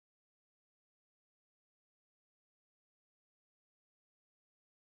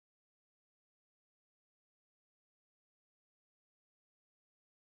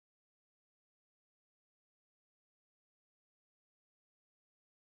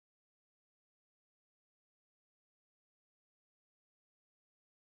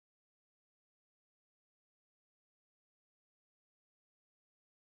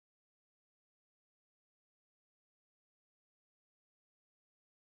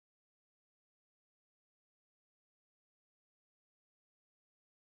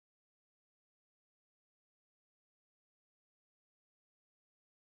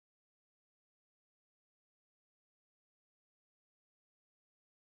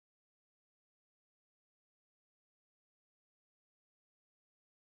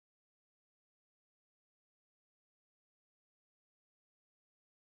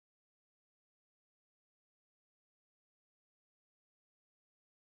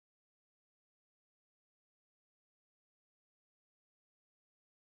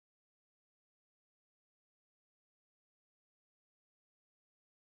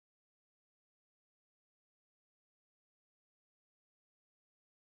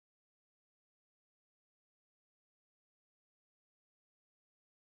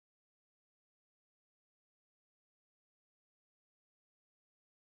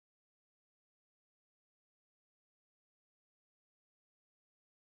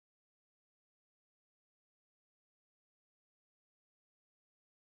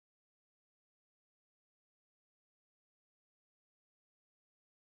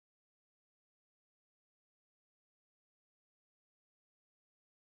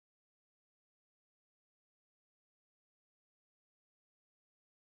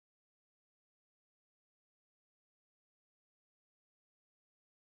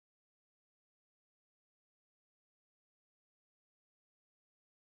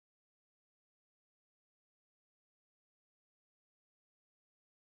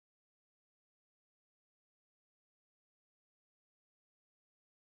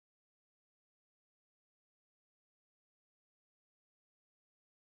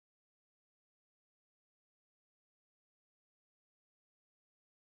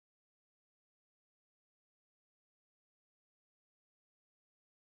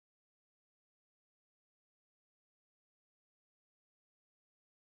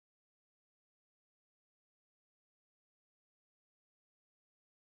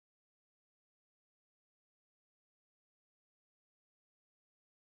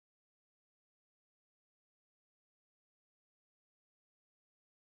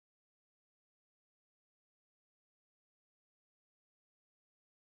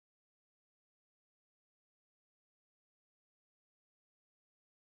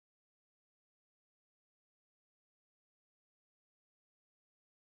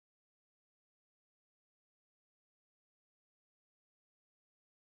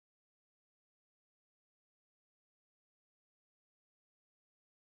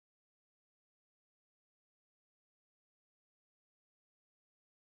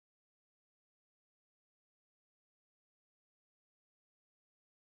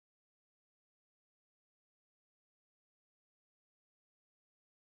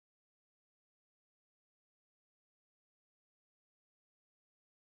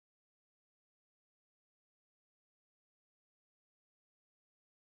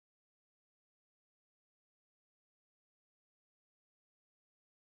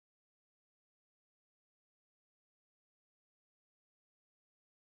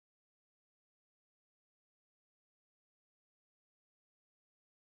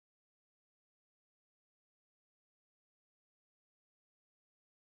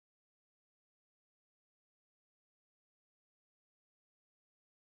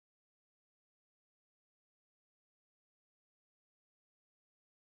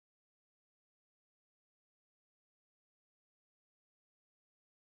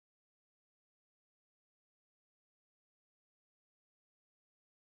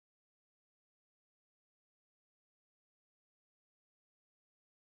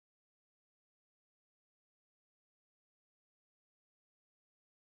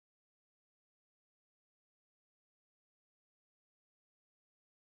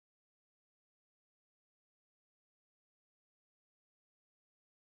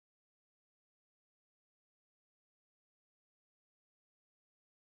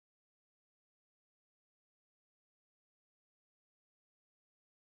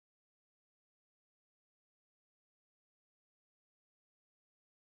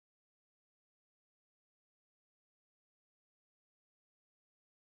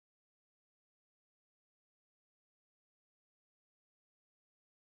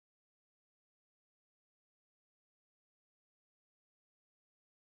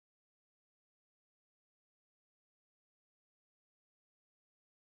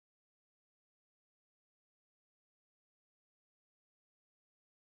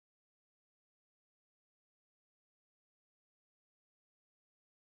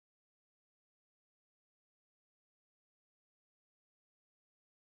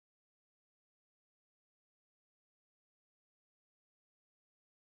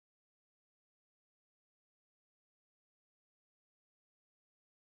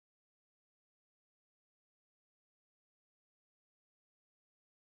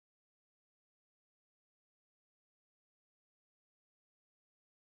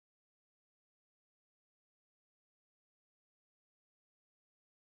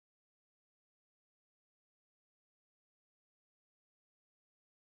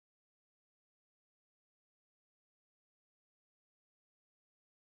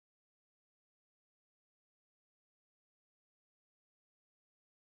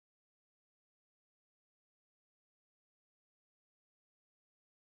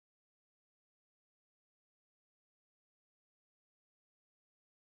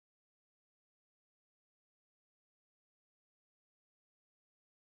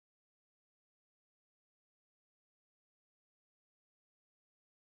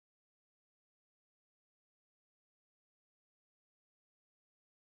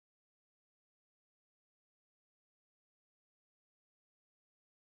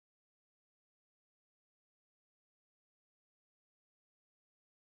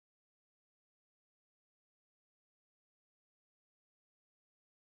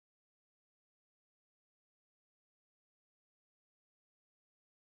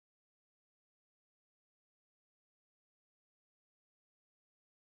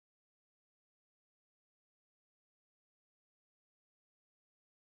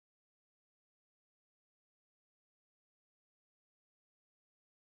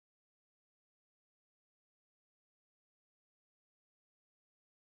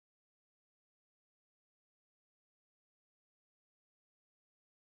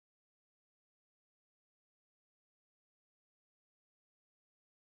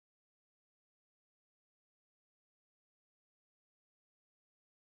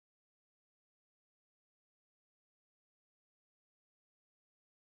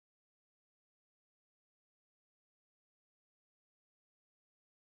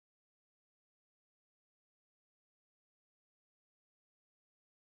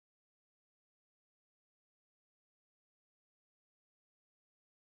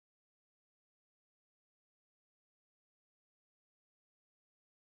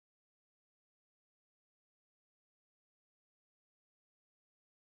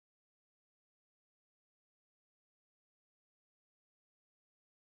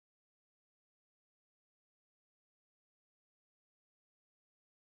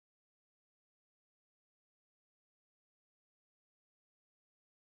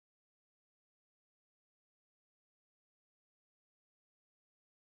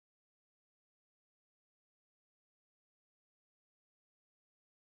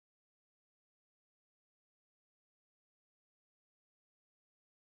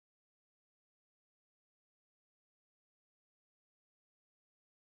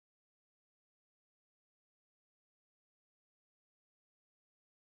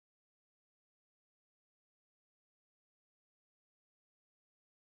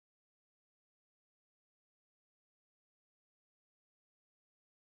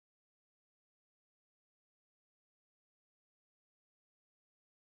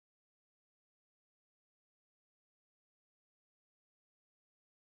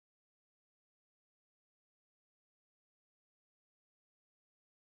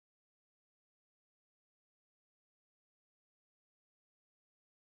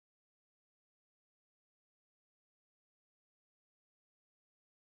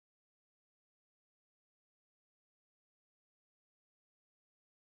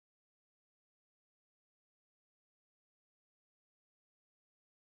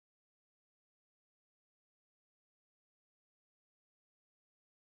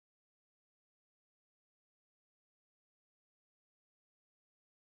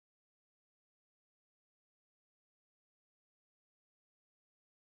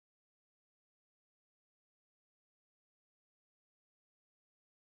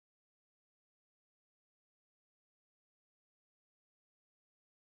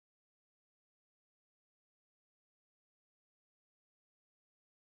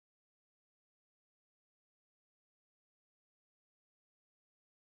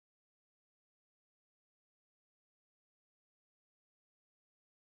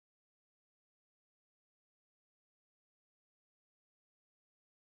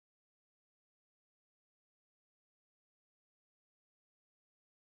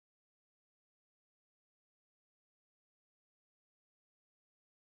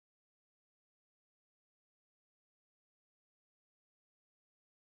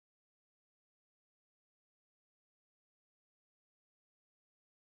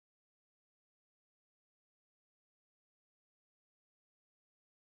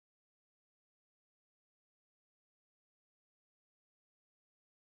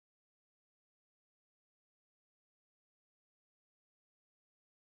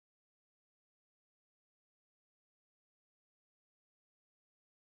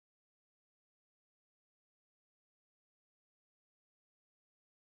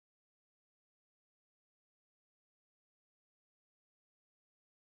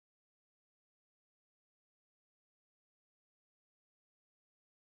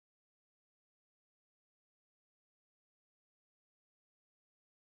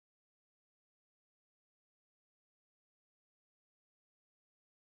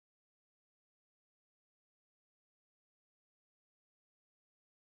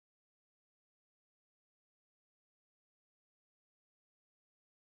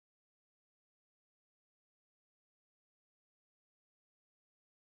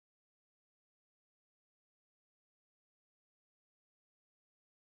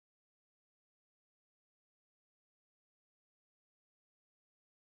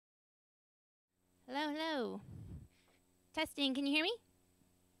Hello, hello. Testing, can you hear me?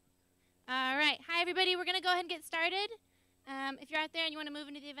 All right. Hi, everybody. We're going to go ahead and get started. If you're out there and you want to move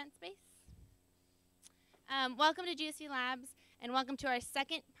into the event space. Welcome to GSVlabs, and welcome to our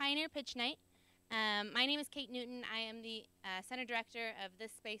second Pioneer Pitch Night. My name is Kate Newton. I am the Center Director of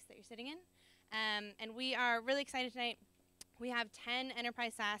this space that you're sitting in. And we are really excited tonight. We have 10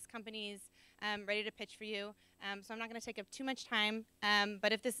 Enterprise SaaS companies ready to pitch for you. So I'm not going to take up too much time.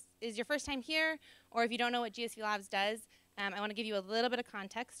 But if this is your first time here, or if you don't know what GSVlabs does, I want to give you a little bit of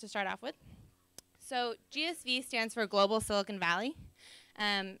context to start off with. So GSV stands for Global Silicon Valley.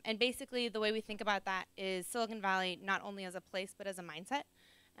 And basically, the way we think about that is Silicon Valley not only as a place, but as a mindset.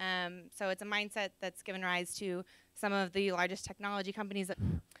 So it's a mindset that's given rise to some of the largest technology companies.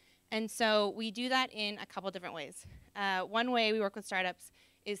 And so we do that in a couple different ways. One way we work with startups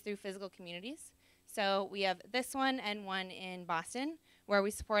is through physical communities. So we have this one and one in Boston, where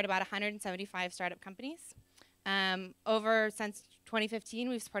we support about 175 startup companies. Since 2015,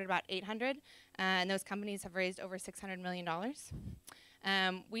 we've supported about 800, and those companies have raised over $600 million.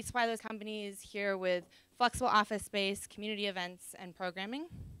 We supply those companies here with flexible office space, community events, and programming.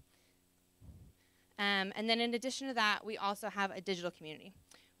 And then in addition to that, we also have a digital community.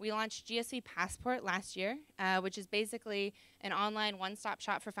 We launched GSV Passport last year, which is basically an online one-stop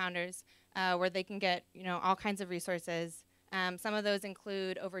shop for founders where they can get all kinds of resources. Some of those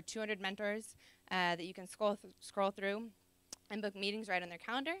include over 200 mentors that you can scroll through and book meetings right on their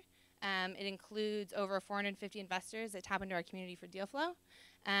calendar. It includes over 450 investors that tap into our community for deal flow.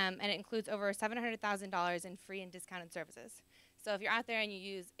 And it includes over $700,000 in free and discounted services. So if you're out there and you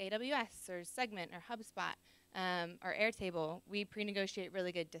use AWS or Segment or HubSpot, or Airtable, we pre-negotiate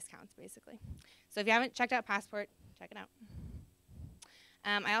really good discounts, basically. So if you haven't checked out Passport, check it out.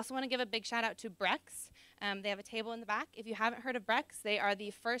 I also want to give a big shout out to Brex. They have a table in the back. If you haven't heard of Brex, they are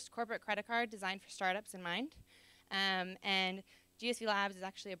the first corporate credit card designed for startups in mind. And GSVlabs is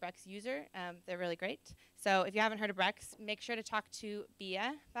actually a Brex user. They're really great. So if you haven't heard of Brex, make sure to talk to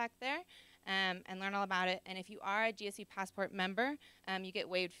Bia back there and learn all about it. And if you are a GSV Passport member, you get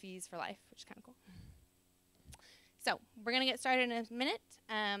waived fees for life, which is kind of cool. So we're going to get started in a minute.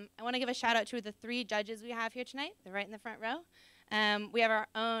 I want to give a shout out to the 3 judges we have here tonight. They're right in the front row. We have our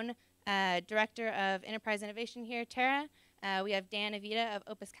own Director of Enterprise Innovation here, Tara. We have Dan Avita of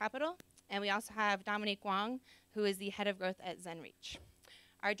Opus Capital. And we also have Dominique Wong, who is the Head of Growth at ZenReach.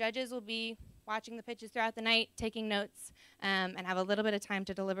 Our judges will be watching the pitches throughout the night, taking notes, and have a little bit of time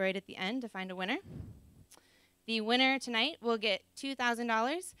to deliberate at the end to find a winner. The winner tonight will get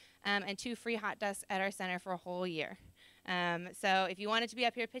 $2,000 and 2 free hot desks at our center for a whole year. So if you wanted to be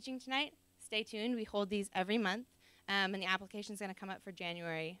up here pitching tonight, stay tuned. We hold these every month, and the application is going to come up for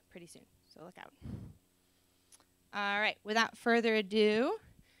January pretty soon, so look out. All right, without further ado,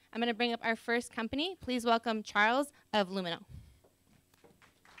 I'm going to bring up our first company. Please welcome Charles of Lumino.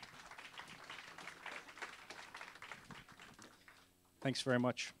 Thanks very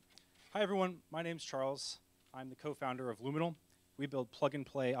much. Hi, everyone. My name's Charles. I'm the co-founder of Luminal. We build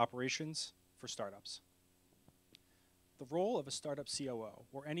plug-and-play operations for startups. The role of a startup COO,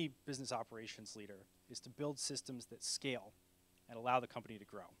 or any business operations leader, is to build systems that scale and allow the company to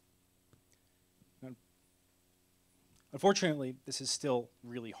grow. And unfortunately, this is still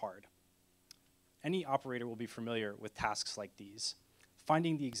really hard. Any operator will be familiar with tasks like these: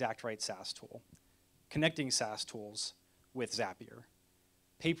 finding the exact right SaaS tool, connecting SaaS tools with Zapier,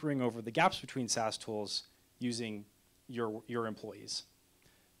 papering over the gaps between SaaS tools using your employees.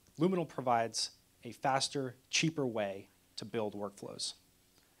 Luminal provides a faster, cheaper way to build workflows.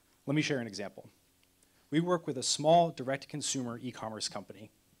 Let me share an example. We work with a small direct-to-consumer e-commerce company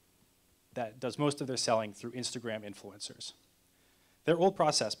that does most of their selling through Instagram influencers. Their old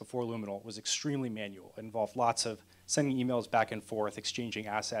process before Luminal was extremely manual. It involved lots of sending emails back and forth, exchanging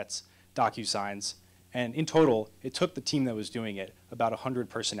assets, DocuSigns, and in total, it took the team that was doing it about 100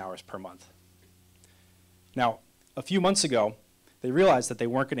 person-hours per month. Now, a few months ago, they realized that they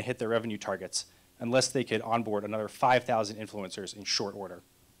weren't going to hit their revenue targets unless they could onboard another 5,000 influencers in short order.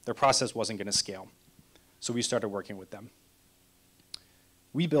 Their process wasn't going to scale. So we started working with them.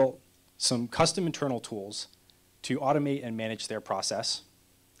 We built some custom internal tools to automate and manage their process,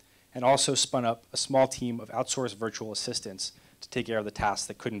 and also spun up a small team of outsourced virtual assistants to take care of the tasks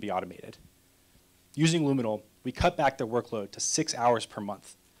that couldn't be automated. Using Luminal, we cut back their workload to 6 hours per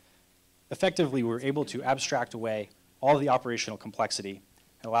month. Effectively, we were able to abstract away all of the operational complexity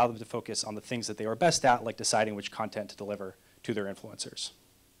and allow them to focus on the things that they were best at, like deciding which content to deliver to their influencers.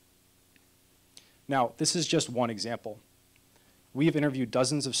 Now, this is just one example. We have interviewed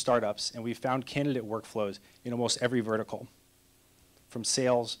dozens of startups, and we've found candidate workflows in almost every vertical, from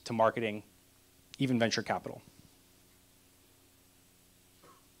sales to marketing, even venture capital.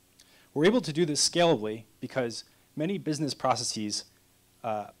 We're able to do this scalably because many business processes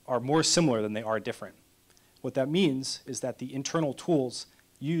are more similar than they are different. What that means is that the internal tools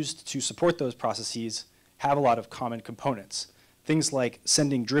used to support those processes have a lot of common components. Things like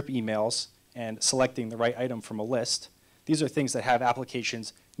sending drip emails and selecting the right item from a list. These are things that have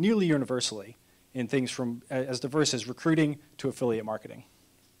applications nearly universally in things from as diverse as recruiting to affiliate marketing.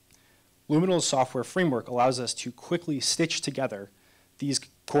 Luminal's software framework allows us to quickly stitch together these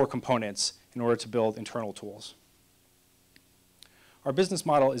core components in order to build internal tools. Our business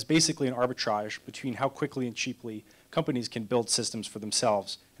model is basically an arbitrage between how quickly and cheaply companies can build systems for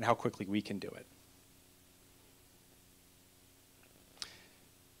themselves and how quickly we can do it.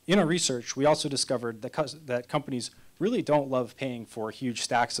 In our research, we also discovered that companies really don't love paying for huge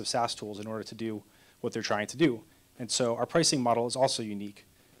stacks of SaaS tools in order to do what they're trying to do. And so our pricing model is also unique.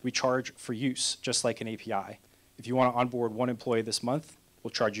 We charge for use, just like an API. If you want to onboard 1 employee this month,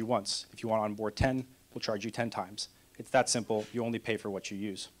 we'll charge you once. If you want to onboard 10, we'll charge you 10 times. It's that simple. You only pay for what you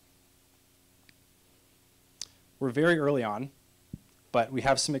use. We're very early on, but we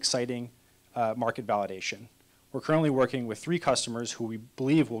have some exciting market validation. We're currently working with 3 customers who we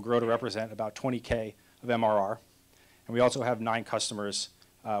believe will grow to represent about 20K of MRR. And we also have 9 customers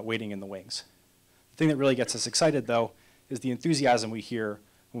waiting in the wings. The thing that really gets us excited, though, is the enthusiasm we hear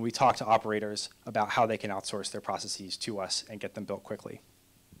when we talk to operators about how they can outsource their processes to us and get them built quickly.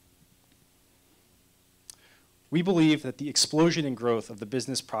 We believe that the explosion in growth of the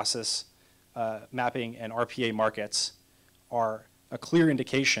business process mapping and RPA markets are a clear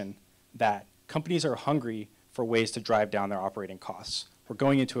indication that companies are hungry for ways to drive down their operating costs. We're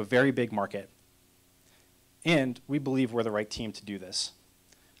going into a very big market, and we believe we're the right team to do this.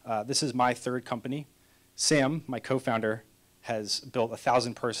 This is my 3rd company. Sam, my co-founder, has built a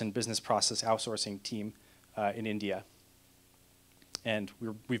 1,000-person business process outsourcing team in India. And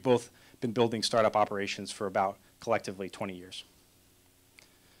we've both been building startup operations for about collectively 20 years.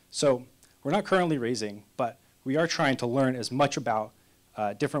 So we're not currently raising, but we are trying to learn as much about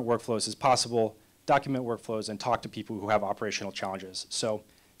different workflows as possible, document workflows, and talk to people who have operational challenges. So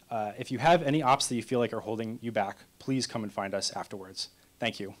if you have any ops that you feel like are holding you back, please come and find us afterwards.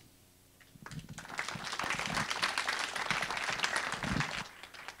 Thank you.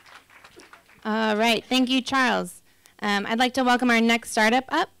 All right, thank you, Charles. I'd like to welcome our next startup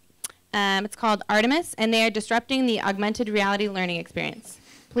up. It's called Artemis, and they are disrupting the augmented reality learning experience.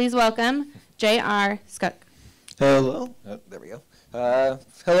 Please welcome J.R. Skook. Hello. Oh, there we go.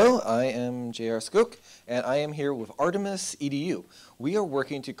 Hello, I am J.R. Skook, and I am here with Artemis EDU. We are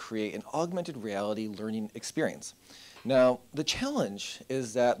working to create an augmented reality learning experience. Now, the challenge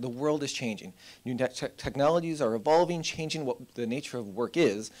is that the world is changing. New technologies are evolving, changing what the nature of work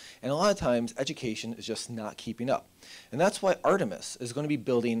is, and a lot of times education is just not keeping up. And that's why Artemis is going to be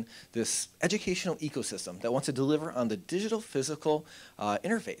building this educational ecosystem that wants to deliver on the digital-physical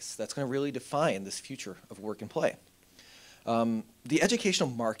interface that's going to really define this future of work and play. The educational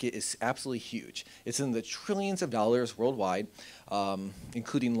market is absolutely huge. It's in the trillions of dollars worldwide,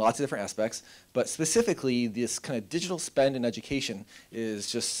 including lots of different aspects, but specifically this kind of digital spend in education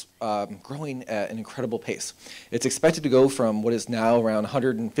is just growing at an incredible pace. It's expected to go from what is now around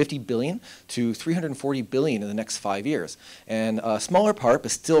 150 billion to 340 billion in the next 5 years. And a smaller part,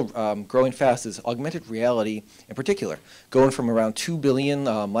 but still growing fast, is augmented reality in particular, going from around 2 billion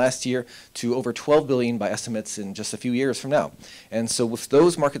last year to over 12 billion by estimates in just a few years from now. And so with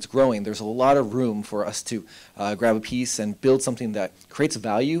those markets growing, there's a lot of room for us to grab a piece and build something that creates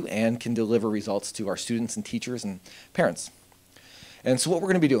value and can deliver results to our students and teachers and parents. And so what we're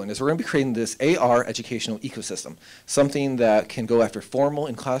going to be doing is we're going to be creating this AR educational ecosystem, something that can go after formal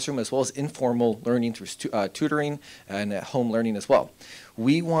in classroom as well as informal learning through tutoring and at-home learning as well.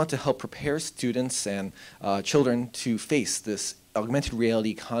 We want to help prepare students and children to face this augmented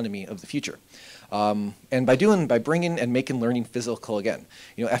reality economy of the future. And by bringing and making learning physical again.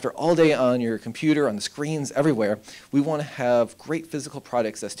 You know, after all day on your computer, on the screens, everywhere, we want to have great physical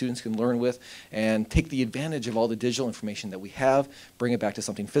products that students can learn with and take the advantage of all the digital information that we have, bring it back to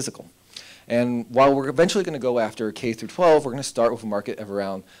something physical. And while we're eventually going to go after K through 12, we're going to start with a market of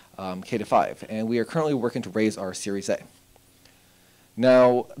around K to 5. And we are currently working to raise our Series A.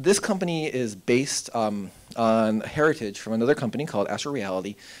 Now, this company is based on a heritage from another company called Astral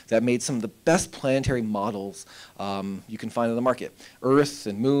Reality that made some of the best planetary models you can find on the market. Earth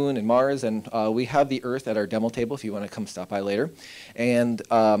and Moon and Mars, and we have the Earth at our demo table if you want to come stop by later. And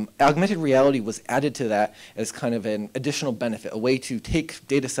augmented reality was added to that as kind of an additional benefit, a way to take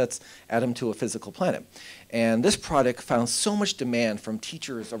data sets, add them to a physical planet. And this product found so much demand from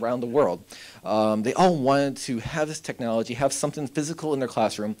teachers around the world. They all wanted to have this technology, have something physical in their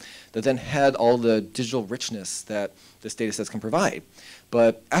classroom that then had all the digital richness that this data sets can provide.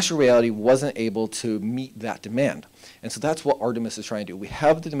 But Astral Reality wasn't able to meet that demand. And so that's what Artemis is trying to do. We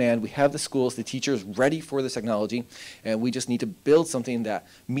have the demand, we have the schools, the teachers ready for this technology, and we just need to build something that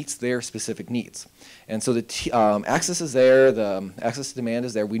meets their specific needs. And so the access is there, the access to demand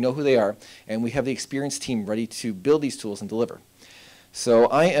is there, we know who they are, and we have the experienced team ready to build these tools and deliver. So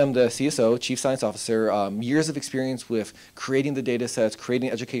I am the CSO, Chief Science Officer, years of experience with creating the data sets,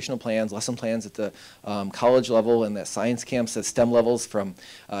 creating educational plans, lesson plans at the college level and the science camps at STEM levels from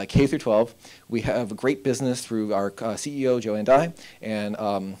K through 12. We have a great business through our CEO, Joanne Dai, and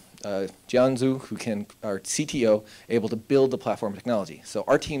Jian Zhu, our CTO, able to build the platform technology. So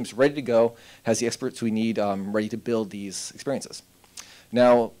our team's ready to go, has the experts we need ready to build these experiences.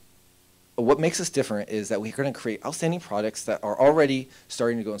 Now, what makes us different is that we're going to create outstanding products that are already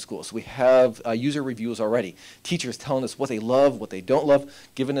starting to go in school. So we have user reviews already, teachers telling us what they love, what they don't love,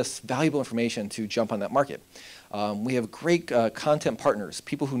 giving us valuable information to jump on that market. We have great content partners,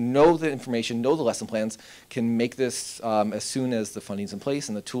 people who know the information, know the lesson plans, can make this as soon as the funding's in place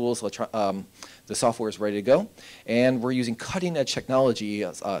and the tools, the software is ready to go. And we're using cutting edge technology,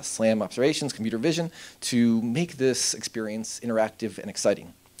 SLAM observations, computer vision, to make this experience interactive and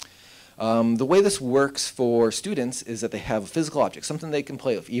exciting. The way this works for students is that they have a physical object, something they can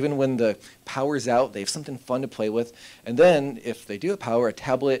play with. Even when the power's out, they have something fun to play with. And then, if they do have power, a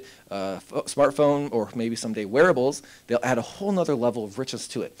tablet, smartphone, or maybe someday wearables, they'll add a whole nother level of richness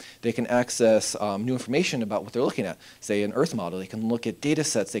to it. They can access new information about what they're looking at. Say an Earth model, they can look at data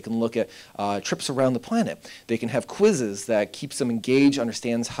sets, they can look at trips around the planet. They can have quizzes that keeps them engaged,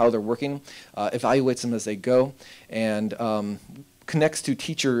 understands how they're working, evaluates them as they go, and connects to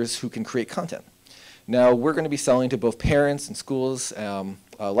teachers who can create content. Now, we're going to be selling to both parents and schools,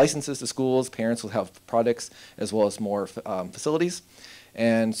 licenses to schools. Parents will have products as well as more facilities.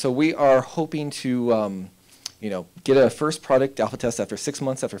 And so we are hoping to get a first product alpha test after 6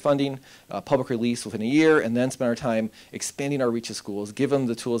 months after funding, public release within a year, and then spend our time expanding our reach to schools, give them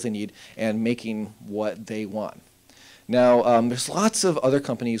the tools they need, and making what they want. Now, there's lots of other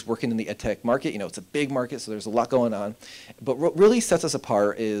companies working in the edtech market. It's a big market, so there's a lot going on. But what really sets us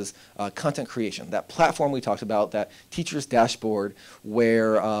apart is content creation, that platform we talked about, that teacher's dashboard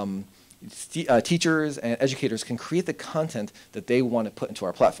where teachers and educators can create the content that they want to put into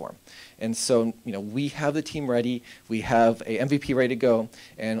our platform. And so, we have the team ready, we have a MVP ready to go,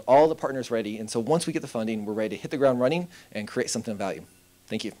 and all the partners ready. And so once we get the funding, we're ready to hit the ground running and create something of value.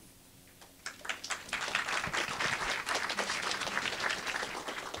 Thank you.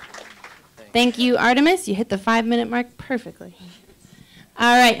 Thank you, Artemis. You hit the 5-minute mark perfectly.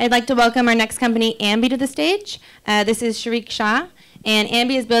 All right, I'd like to welcome our next company, Ambi, to the stage. This is Sharik Shah, and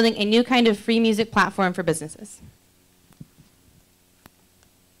Ambi is building a new kind of free music platform for businesses.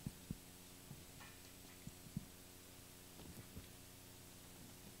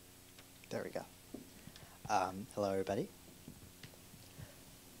 There we go. Hello, everybody.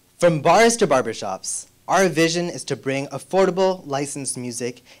 From bars to barbershops, our vision is to bring affordable licensed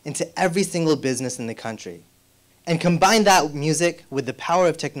music into every single business in the country and combine that music with the power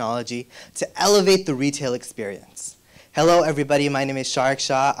of technology to elevate the retail experience. Hello, everybody. My name is Sharik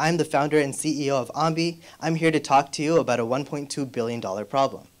Shah. I'm the founder and CEO of Ambi. I'm here to talk to you about a $1.2 billion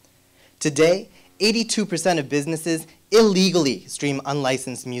problem. Today, 82% of businesses illegally stream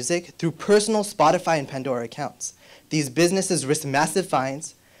unlicensed music through personal Spotify and Pandora accounts. These businesses risk massive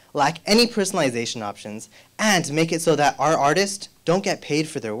fines, lack any personalization options, and make it so that our artists don't get paid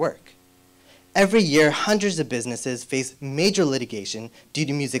for their work. Every year, hundreds of businesses face major litigation due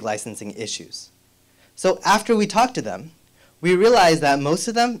to music licensing issues. So after we talk to them, we realize that most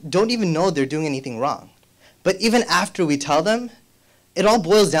of them don't even know they're doing anything wrong. But even after we tell them, it all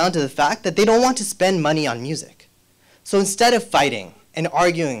boils down to the fact that they don't want to spend money on music. So instead of fighting and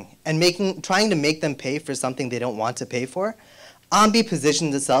arguing and trying to make them pay for something they don't want to pay for, Ambi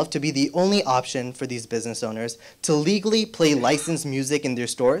positions itself to be the only option for these business owners to legally play licensed music in their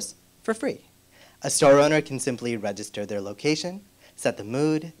stores for free. A store owner can simply register their location, set the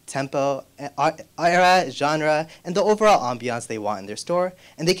mood, tempo, era, genre, and the overall ambiance they want in their store,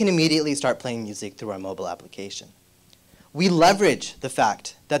 and they can immediately start playing music through our mobile application. We leverage the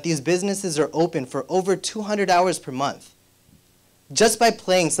fact that these businesses are open for over 200 hours per month. Just by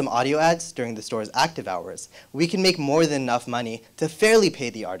playing some audio ads during the store's active hours, we can make more than enough money to fairly pay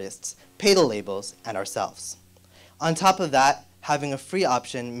the artists, pay the labels, and ourselves. On top of that, having a free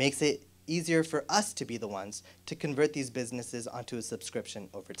option makes it easier for us to be the ones to convert these businesses onto a subscription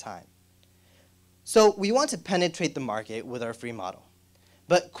over time. So we want to penetrate the market with our free model,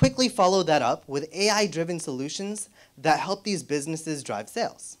 but quickly follow that up with AI-driven solutions that help these businesses drive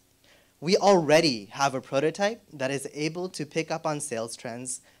sales. We already have a prototype that is able to pick up on sales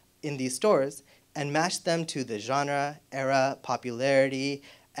trends in these stores and match them to the genre, era, popularity,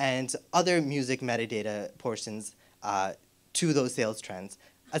 and other music metadata portions to those sales trends.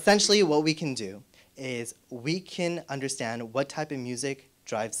 Essentially, what we can do is we can understand what type of music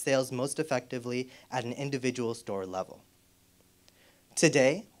drives sales most effectively at an individual store level.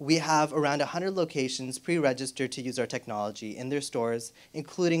 Today, we have around 100 locations pre-registered to use our technology in their stores,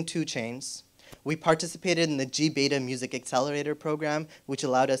 including 2 chains. We participated in the G-Beta Music Accelerator program, which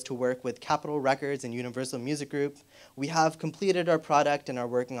allowed us to work with Capitol Records and Universal Music Group. We have completed our product and are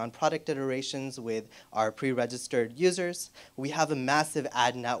working on product iterations with our pre-registered users. We have a massive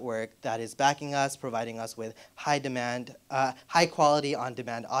ad network that is backing us, providing us with high quality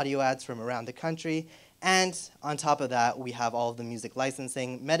on-demand audio ads from around the country. And on top of that, we have all of the music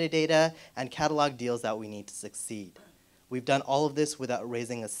licensing, metadata, and catalog deals that we need to succeed. We've done all of this without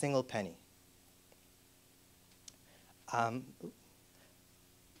raising a single penny. I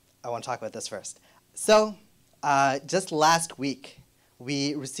want to talk about this first. So just last week,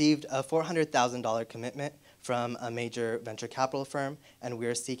 we received a $400,000 commitment from a major venture capital firm, and we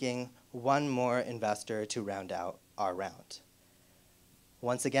are seeking one more investor to round out our round.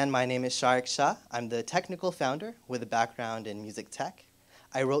 Once again, my name is Sharik Shah. I'm the technical founder with a background in music tech.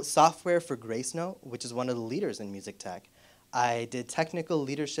 I wrote software for Gracenote, which is one of the leaders in music tech. I did technical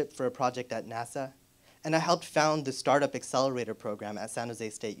leadership for a project at NASA, and I helped found the Startup Accelerator program at San Jose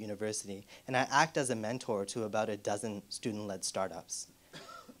State University, and I act as a mentor to about a dozen student-led startups.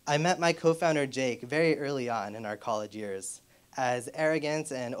 I met my co-founder Jake very early on in our college years. As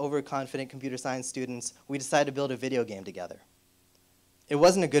arrogant and overconfident computer science students, we decided to build a video game together. It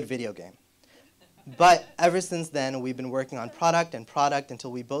wasn't a good video game. But ever since then, we've been working on product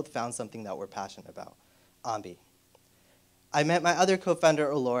until we both found something that we're passionate about, Ambi. I met my other co-founder,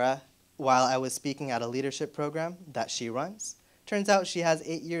 Olora, while I was speaking at a leadership program that she runs. Turns out she has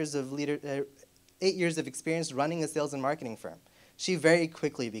 8 years of experience running a sales and marketing firm. She very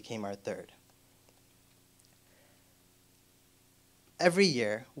quickly became our third. Every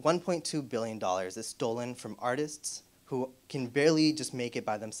year, $1.2 billion is stolen from artists who can barely just make it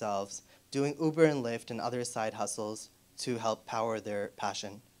by themselves, doing Uber and Lyft and other side hustles to help power their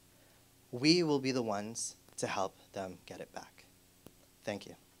passion. We will be the ones to help them get it back. Thank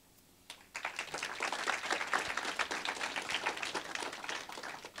you.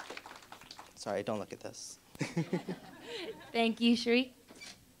 Sorry, don't look at this. Thank you, Sharik.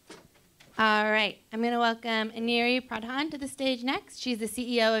 All right, I'm going to welcome Aneri Pradhan to the stage next. She's the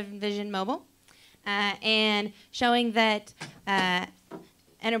CEO of Envision Mobile, and showing that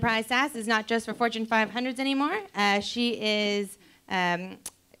Enterprise SaaS is not just for Fortune 500s anymore. She is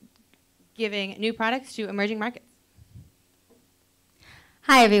giving new products to emerging markets.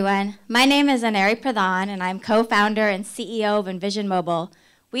 Hi, everyone. My name is Aneri Pradhan, and I'm co-founder and CEO of Envision Mobile.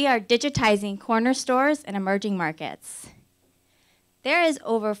 We are digitizing corner stores in emerging markets. There is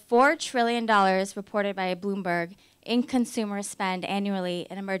over $4 trillion reported by Bloomberg in consumer spend annually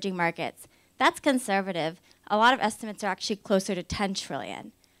in emerging markets. That's conservative. A lot of estimates are actually closer to 10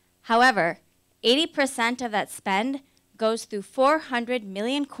 trillion. However, 80% of that spend goes through 400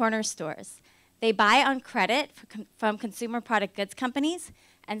 million corner stores. They buy on credit from consumer product goods companies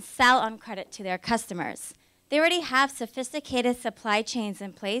and sell on credit to their customers. They already have sophisticated supply chains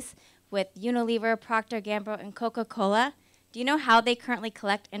in place with Unilever, Procter & Gamble, and Coca-Cola. Do you know how they currently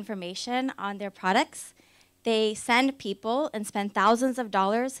collect information on their products? They send people and spend thousands of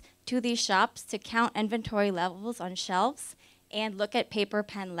dollars to these shops to count inventory levels on shelves and look at paper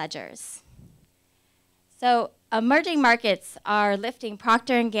pen ledgers. So emerging markets are lifting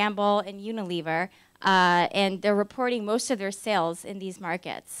Procter & Gamble and Unilever, and they're reporting most of their sales in these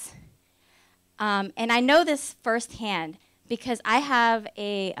markets. And I know this firsthand because I have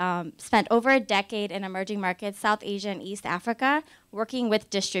spent over a decade in emerging markets, South Asia and East Africa, working with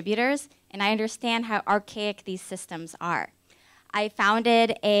distributors, and I understand how archaic these systems are. I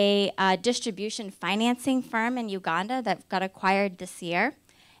founded a distribution financing firm in Uganda that got acquired this year,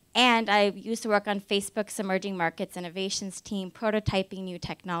 and I used to work on Facebook's emerging markets innovations team, prototyping new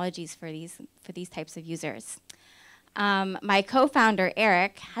technologies for these types of users. My co-founder,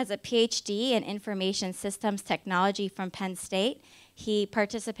 Eric, has a PhD in Information Systems Technology from Penn State. He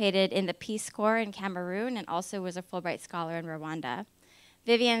participated in the Peace Corps in Cameroon and also was a Fulbright Scholar in Rwanda.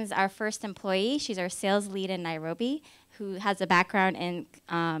 Vivian's our first employee. She's our sales lead in Nairobi, who has a background in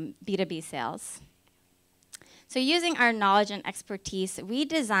B2B sales. So using our knowledge and expertise, we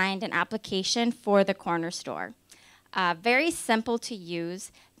designed an application for the corner store. Very simple to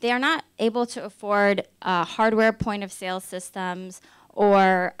use. They are not able to afford hardware point of sale systems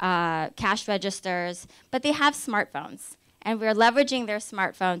or cash registers, but they have smartphones. And we're leveraging their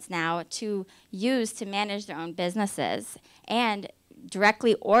smartphones now to use to manage their own businesses and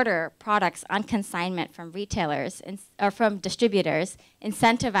directly order products on consignment from retailers or from distributors,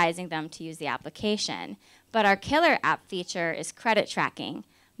 incentivizing them to use the application. But our killer app feature is credit tracking.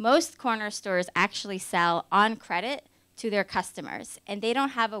 Most corner stores actually sell on credit to their customers, and they don't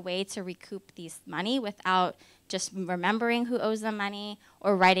have a way to recoup these money without just remembering who owes them money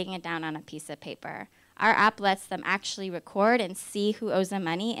or writing it down on a piece of paper. Our app lets them actually record and see who owes them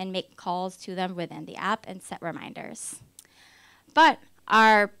money and make calls to them within the app and set reminders. But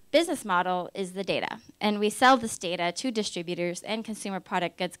our business model is the data, and we sell this data to distributors and consumer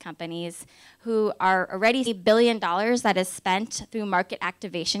product goods companies who are already $1 billion that is spent through market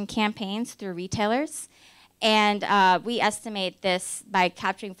activation campaigns through retailers. And we estimate this by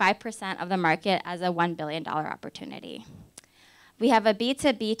capturing 5% of the market as a $1 billion opportunity. We have a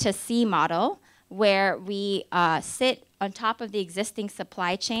B2B2C model where we sit on top of the existing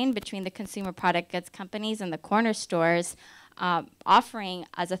supply chain between the consumer product goods companies and the corner stores, offering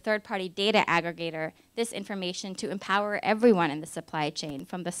as a third-party data aggregator this information to empower everyone in the supply chain,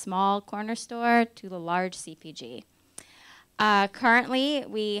 from the small corner store to the large CPG. Currently,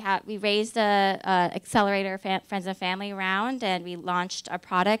 we raised a accelerator friends and family round, and we launched our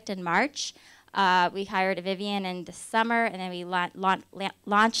product in March. We hired Vivian in the summer, and then we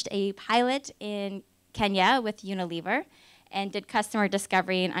launched a pilot in Kenya with Unilever, and did customer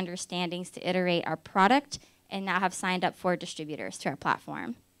discovery and understandings to iterate our product, and now have signed up 4 distributors to our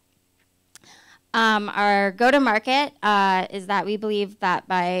platform. Our go-to-market is that we believe that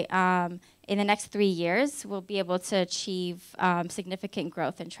by in the next 3 years, we'll be able to achieve significant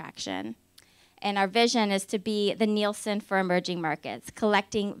growth and traction. And our vision is to be the Nielsen for emerging markets,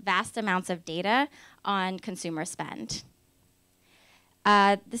 collecting vast amounts of data on consumer spend.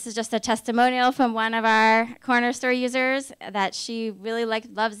 This is just a testimonial from one of our corner store users that she really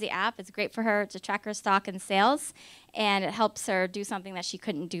loves the app. It's great for her to track her stock and sales, and it helps her do something that she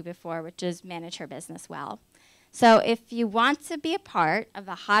couldn't do before, which is manage her business well. So if you want to be a part of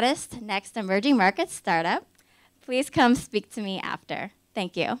the hottest next emerging market startup, please come speak to me after.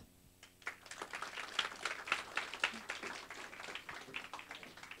 Thank you.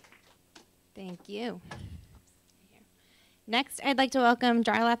 Thank you. Next, I'd like to welcome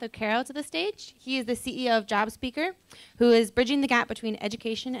Jarlath O'Carroll to the stage. He is the CEO of JobSpeaker, who is bridging the gap between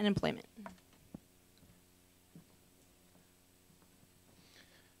education and employment.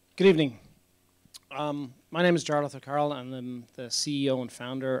 Good evening. My name is Jarlath O'Carroll, and I'm the CEO and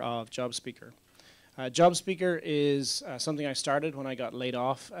founder of JobSpeaker. JobSpeaker is something I started when I got laid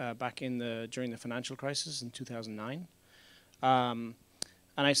off back during the financial crisis in 2009.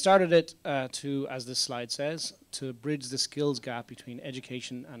 And I started it to, as this slide says, to bridge the skills gap between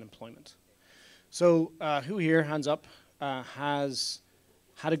education and employment. So who here, hands up, has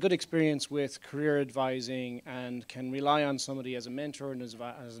had a good experience with career advising and can rely on somebody as a mentor and as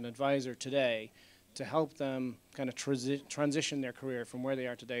an advisor today to help them kind of transition their career from where they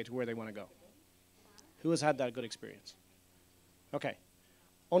are today to where they want to go? Who has had that good experience? Okay,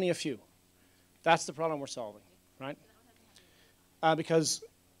 only a few. That's the problem we're solving, right? Because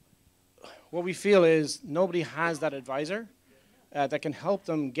what we feel is nobody has that advisor that can help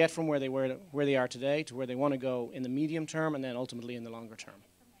them get from where they are today to where they want to go in the medium term and then ultimately in the longer term.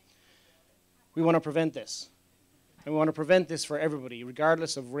 We want to prevent this. And we want to prevent this for everybody,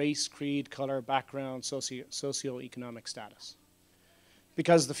 regardless of race, creed, color, background, socioeconomic status.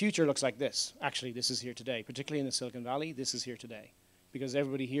 Because the future looks like this. Actually, this is here today. Particularly in the Silicon Valley, this is here today. Because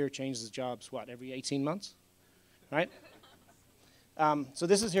everybody here changes jobs, what, every 18 months? Right? So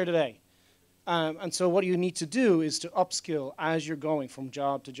this is here today. And so what you need to do is to upskill as you're going from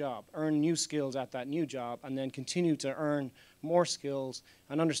job to job. Earn new skills at that new job, and then continue to earn more skills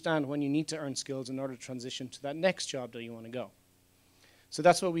and understand when you need to earn skills in order to transition to that next job that you want to go. So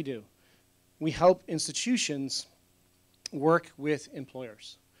that's what we do. We help institutions work with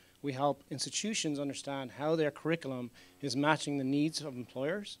employers. We help institutions understand how their curriculum is matching the needs of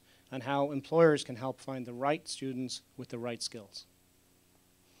employers and how employers can help find the right students with the right skills.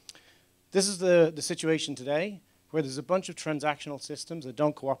 This is the situation today. where there's a bunch of transactional systems that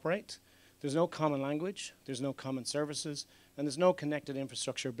don't cooperate. There's no common language, there's no common services, and there's no connected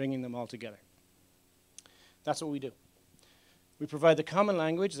infrastructure bringing them all together. That's what we do. We provide the common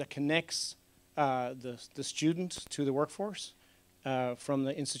language that connects the student to the workforce from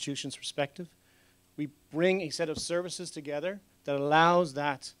the institution's perspective. We bring a set of services together that allows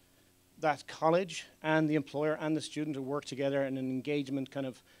that college and the employer and the student to work together in an engagement kind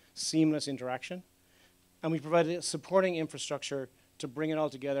of seamless interaction. And we provide a supporting infrastructure to bring it all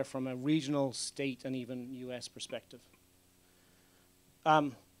together from a regional, state, and even US perspective.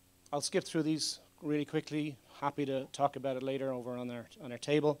 I'll skip through these really quickly. Happy to talk about it later over on our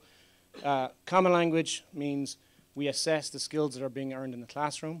table. Common language means we assess the skills that are being earned in the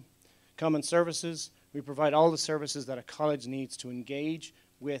classroom. Common services, we provide all the services that a college needs to engage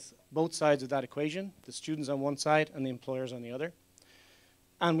with both sides of that equation, the students on one side and the employers on the other.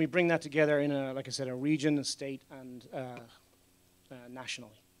 And we bring that together in a, like I said, a region, a state, and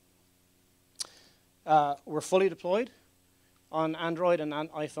nationally. We're fully deployed on Android and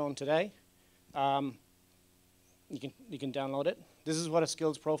iPhone today. You can download it. This is what a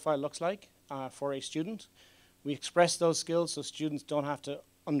skills profile looks like for a student. We express those skills so students don't have to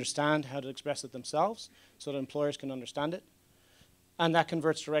understand how to express it themselves, so that employers can understand it. And that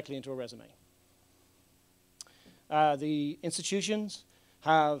converts directly into a resume. The institutions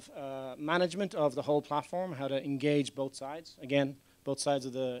have management of the whole platform, how to engage both sides. Again, both sides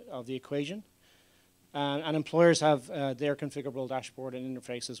of the equation. And employers have their configurable dashboard and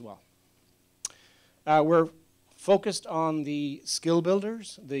interface as well. We're focused on the skill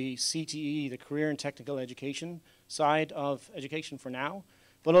builders, the CTE, the career and technical education side of education for now.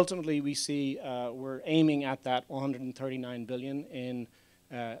 But ultimately, we see we're aiming at that 139 billion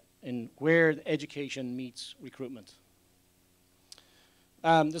in where education meets recruitment.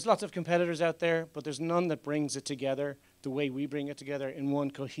 There's lots of competitors out there, but there's none that brings it together the way we bring it together in one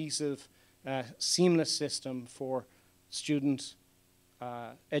cohesive, seamless system for student,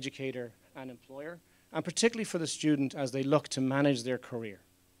 educator, and employer, and particularly for the student as they look to manage their career.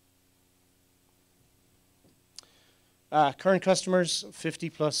 Current customers, 50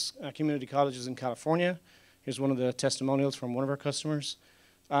 plus community colleges in California. Here's one of the testimonials from one of our customers.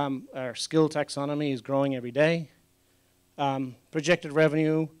 Our skill taxonomy is growing every day. Projected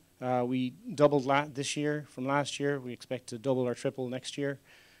revenue, we doubled this year from last year. We expect to double or triple next year.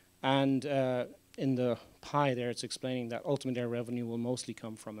 And in the pie there, it's explaining that ultimately our revenue will mostly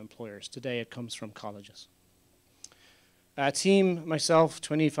come from employers. Today, it comes from colleges. Team, myself,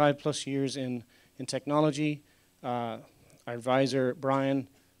 25 plus years in technology. Our advisor, Brian,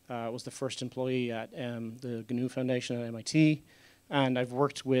 was the first employee at the GNU Foundation at MIT. And I've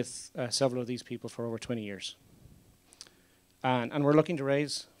worked with several of these people for over 20 years. And we're looking to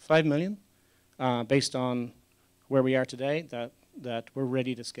raise 5 million based on where we are today, that we're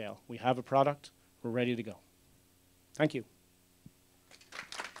ready to scale. We have a product, we're ready to go. Thank you.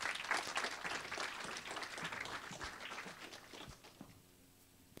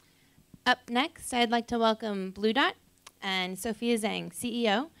 Up next, I'd like to welcome Blue Dot and Sophia Zhang,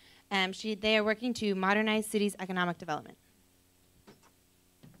 CEO. They are working to modernize cities' economic development.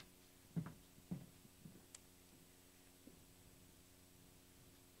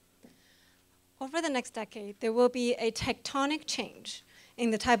 Over the next decade, there will be a tectonic change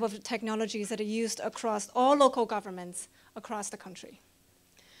in the type of technologies that are used across all local governments across the country.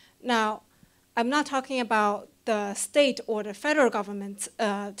 Now, I'm not talking about the state or the federal government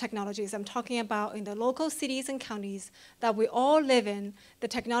technologies. I'm talking about in the local cities and counties that we all live in, the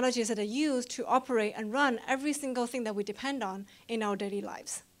technologies that are used to operate and run every single thing that we depend on in our daily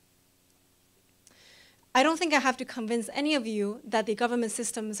lives. I don't think I have to convince any of you that the government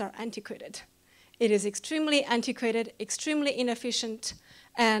systems are antiquated. It is extremely antiquated, extremely inefficient,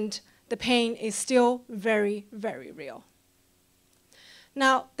 and the pain is still very, very real.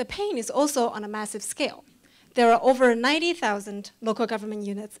 Now, the pain is also on a massive scale. There are over 90,000 local government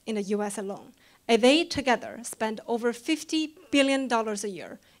units in the US alone, and they together spend over $50 billion a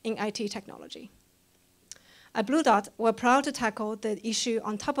year in IT technology. At Blue Dot, we're proud to tackle the issue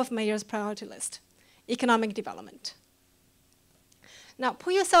on top of Mayor's priority list, economic development. Now,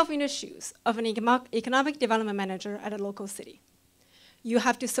 put yourself in the shoes of an economic development manager at a local city. You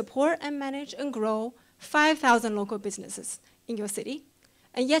have to support and manage and grow 5,000 local businesses in your city.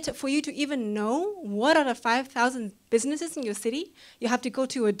 And yet, for you to even know what are the 5,000 businesses in your city, you have to go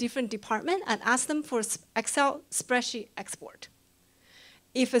to a different department and ask them for Excel spreadsheet export.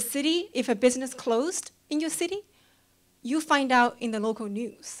 If a business closed in your city, you find out in the local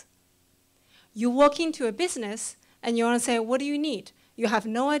news. You walk into a business and you want to say, what do you need? You have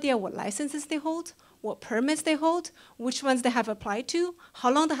no idea what licenses they hold, what permits they hold, which ones they have applied to,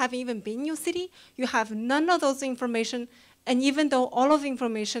 how long they have even been in your city. You have none of those information, and even though all of the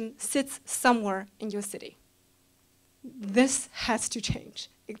information sits somewhere in your city. This has to change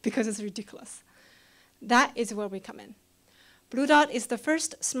because it's ridiculous. That is where we come in. Blue Dot is the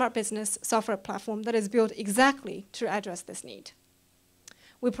first smart business software platform that is built exactly to address this need.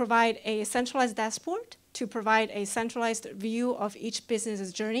 We provide a centralized dashboard to provide a centralized view of each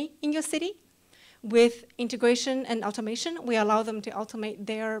business's journey in your city. With integration and automation, we allow them to automate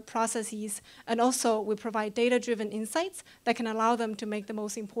their processes, and also we provide data-driven insights that can allow them to make the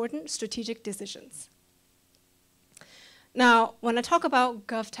most important strategic decisions. Now, when I talk about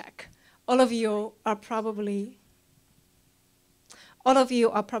GovTech, all of you are probably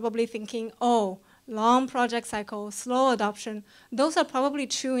thinking, oh, long project cycle, slow adoption. Those are probably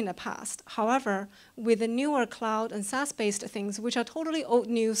true in the past. However, with the newer cloud and SaaS-based things, which are totally old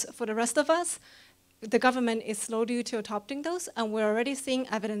news for the rest of us, the government is slow due to adopting those, and we're already seeing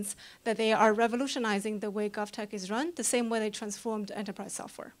evidence that they are revolutionizing the way GovTech is run, the same way they transformed enterprise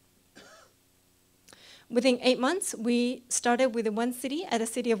software. Within 8 months, we started with one city at the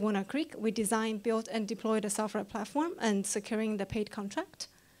city of Walnut Creek. We designed, built, and deployed a software platform and securing the paid contract.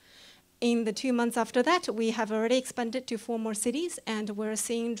 In the 2 months after that, we have already expanded to 4 more cities, and we're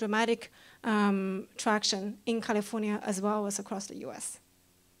seeing dramatic traction in California as well as across the US.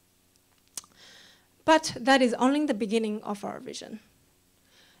 But that is only the beginning of our vision.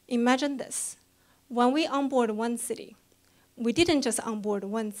 Imagine this. When we onboard one city, we didn't just onboard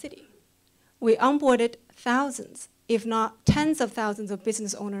one city. We onboarded thousands, if not tens of thousands of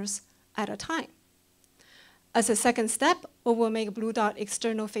business owners at a time. As a second step, we will make Blue Dot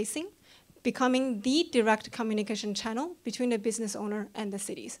external facing, becoming the direct communication channel between the business owner and the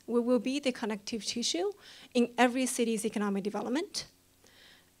cities. We will be the connective tissue in every city's economic development.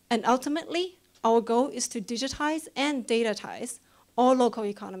 And ultimately, our goal is to digitize and datatize all local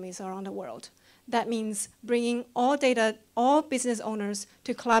economies around the world. That means bringing all business owners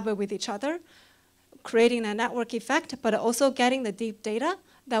to collaborate with each other, creating a network effect, but also getting the deep data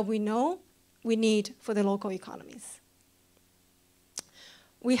that we know we need for the local economies.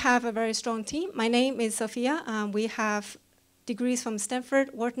 We have a very strong team. My name is Sophia. We have degrees from Stanford,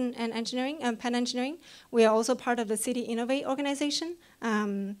 Wharton, and Penn Engineering. We are also part of the City Innovate organization.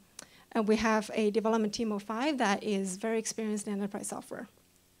 And we have a development team of 5 that is very experienced in enterprise software.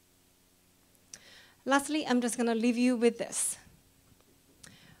 Lastly, I'm just going to leave you with this.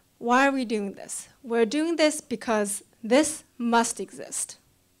 Why are we doing this? We're doing this because this must exist.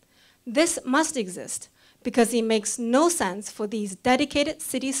 This must exist because it makes no sense for these dedicated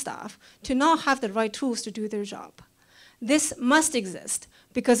city staff to not have the right tools to do their job. This must exist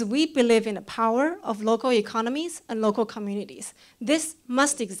because we believe in the power of local economies and local communities. This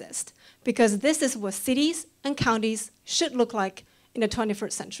must exist because this is what cities and counties should look like in the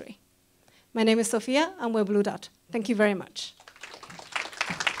 21st century. My name is Sophia, and we're Blue Dot. Thank you very much.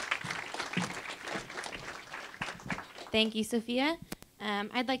 Thank you, Sophia.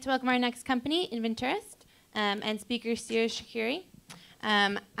 I'd like to welcome our next company, Inventurist, and speaker Sira Shakiri.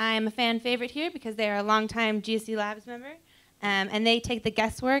 I'm a fan favorite here because they are a longtime GSVlabs member, and they take the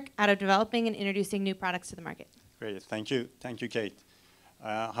guesswork out of developing and introducing new products to the market. Great, thank you, Kate.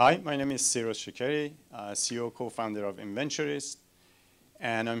 Hi, my name is Sira Shakiri, CEO, co-founder of Inventurist.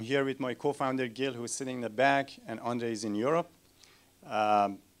 And I'm here with my co-founder, Gil, who's sitting in the back, and Andre is in Europe.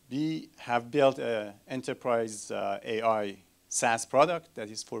 We have built an enterprise AI SaaS product that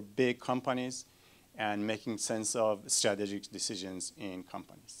is for big companies and making sense of strategic decisions in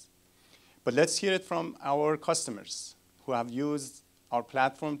companies. But let's hear it from our customers who have used our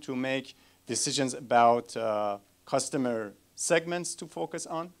platform to make decisions about customer segments to focus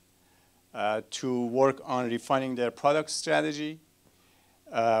on, to work on refining their product strategy,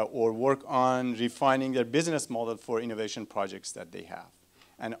 or work on refining their business model for innovation projects that they have.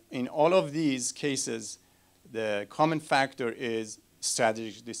 And in all of these cases, the common factor is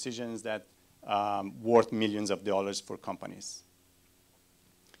strategic decisions that worth millions of dollars for companies.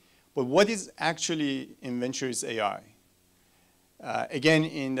 But what is actually Inventurist AI? Again,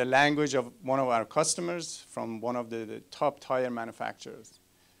 in the language of one of our customers from one of the top tire manufacturers,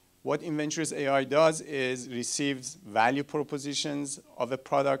 what Inventurist AI does is receives value propositions of a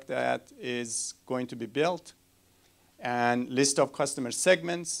product that is going to be built and list of customer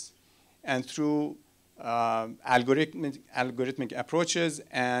segments, and through algorithmic approaches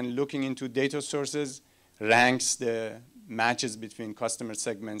and looking into data sources, ranks the matches between customer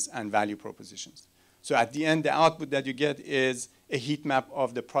segments and value propositions. So at the end, the output that you get is a heat map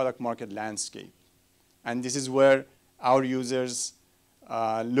of the product market landscape. And this is where our users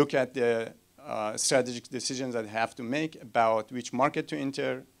look at the strategic decisions that they have to make about which market to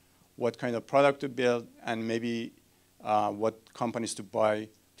enter, what kind of product to build, and maybe what companies to buy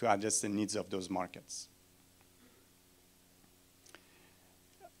to address the needs of those markets.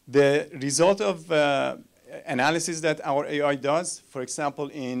 The result of analysis that our AI does, for example,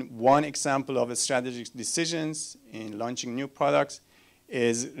 in one example of strategic decisions in launching new products,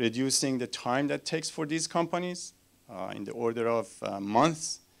 is reducing the time that takes for these companies in the order of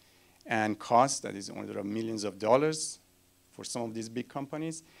months, and cost that is in the order of millions of dollars for some of these big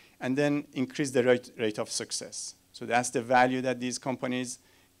companies, and then increase the rate of success. So that's the value that these companies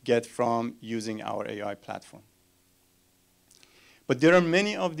get from using our AI platform. But there are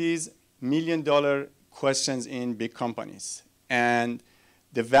many of these million-dollar questions in big companies. And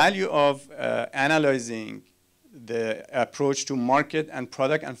the value of analyzing the approach to market and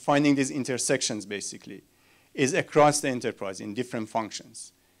product and finding these intersections, basically, is across the enterprise in different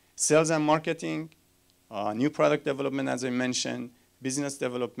functions. Sales and marketing, new product development, as I mentioned, business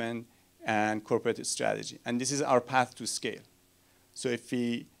development, and corporate strategy. And this is our path to scale. So if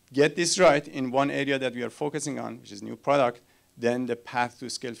we get this right in one area that we are focusing on, which is new product, then the path to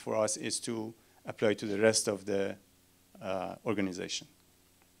scale for us is to apply to the rest of the organization.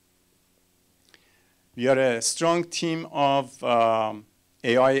 We are a strong team of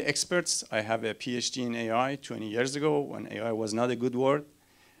AI experts. I have a PhD in AI 20 years ago when AI was not a good word.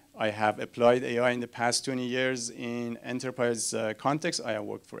 I have applied AI in the past 20 years in enterprise context. I have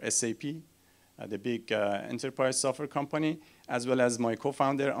worked for SAP, the big enterprise software company, as well as my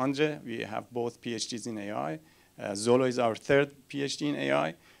co-founder, Andre. We have both PhDs in AI. Zolo is our third PhD in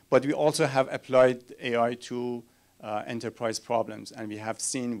AI. But we also have applied AI to enterprise problems. And we have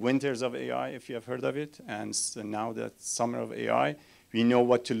seen winters of AI, if you have heard of it. And so now the summer of AI, we know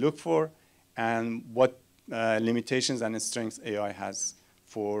what to look for and what limitations and strengths AI has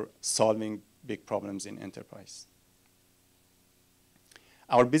for solving big problems in enterprise.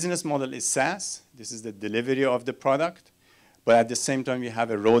 Our business model is SaaS. This is the delivery of the product. But at the same time, we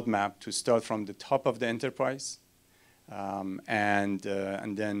have a roadmap to start from the top of the enterprise. And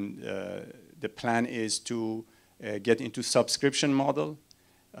then the plan is to get into subscription model,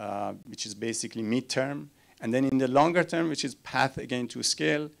 which is basically midterm. And then in the longer term, which is path again to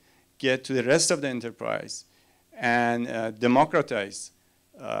scale, get to the rest of the enterprise and democratize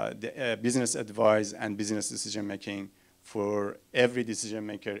the business advice and business decision making for every decision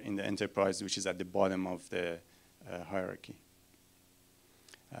maker in the enterprise, which is at the bottom of the hierarchy.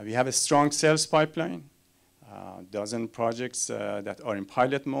 We have a strong sales pipeline, dozen projects that are in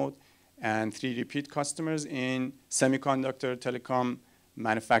pilot mode, and 3 repeat customers in semiconductor, telecom,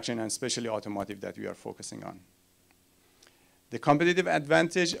 manufacturing, and especially automotive that we are focusing on. The competitive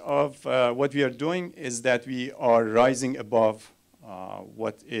advantage of what we are doing is that we are rising above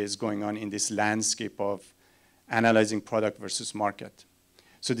what is going on in this landscape of analyzing product versus market.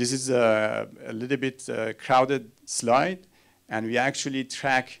 So this is a little bit crowded slide, and we actually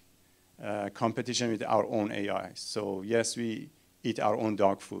track competition with our own AI. So yes, we eat our own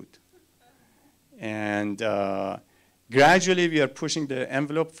dog food. And gradually, we are pushing the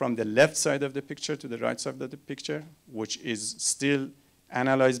envelope from the left side of the picture to the right side of the picture, which is still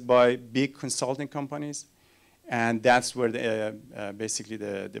analyzed by big consulting companies. And that's where basically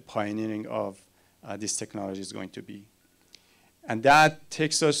the pioneering of this technology is going to be. And that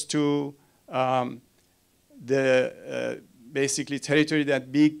takes us to the basically territory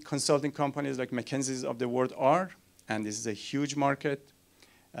that big consulting companies like McKinsey's of the world are. And this is a huge market.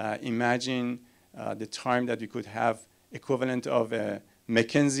 Imagine the time that we could have equivalent of a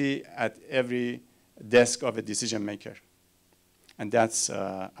McKinsey at every desk of a decision maker. And that's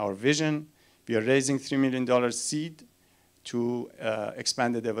our vision. We are raising $3 million seed to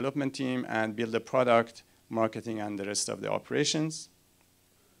expand the development team and build the product, marketing, and the rest of the operations.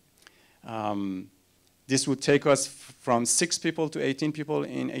 This would take us from 6 people to 18 people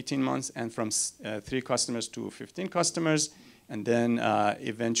in 18 months, and from 3 customers to 15 customers, and then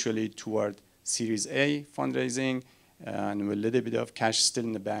eventually toward Series A fundraising, and with a little bit of cash still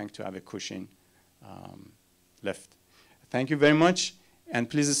in the bank to have a cushion left. Thank you very much. And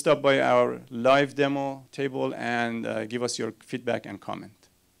please stop by our live demo table and give us your feedback and comment.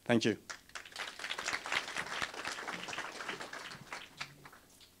 Thank you.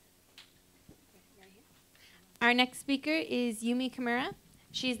 Our next speaker is Yumi Kimura.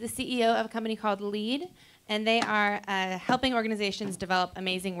 She's the CEO of a company called Lead, and they are helping organizations develop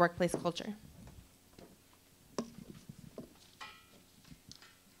amazing workplace culture.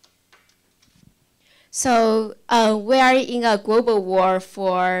 So we are in a global war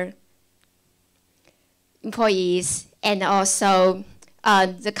for employees, and also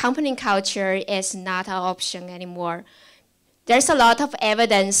the company culture is not an option anymore. There's a lot of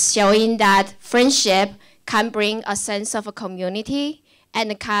evidence showing that friendship can bring a sense of a community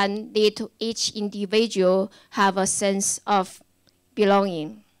and can lead to each individual have a sense of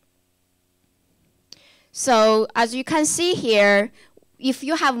belonging. So as you can see here, if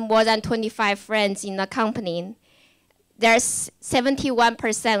you have more than 25 friends in a company, there's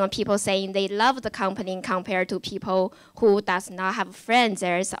 71% of people saying they love the company compared to people who does not have friends.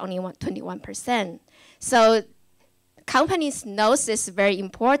 There's only 21%. So companies know this is very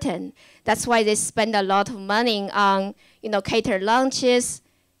important. That's why they spend a lot of money on, catered lunches,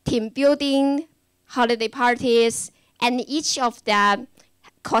 team building, holiday parties, and each of them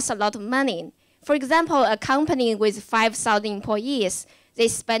costs a lot of money. For example, a company with 5,000 employees, they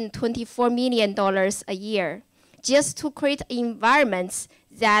spend $24 million a year just to create environments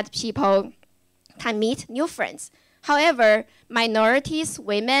that people can meet new friends. However, minorities,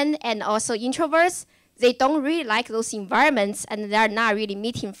 women, and also introverts, they don't really like those environments and they're not really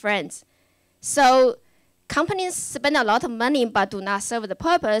meeting friends. So companies spend a lot of money but do not serve the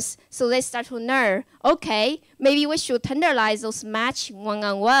purpose, so they start to learn, okay, maybe we should standardize those match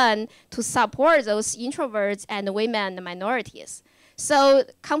one-on-one to support those introverts and women and minorities. So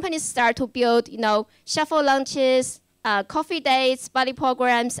companies start to build, shuffle lunches, coffee dates, buddy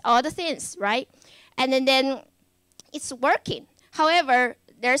programs, all the things, right? And then it's working. However,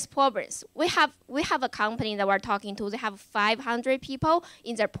 there's problems. We have a company that we're talking to. They have 500 people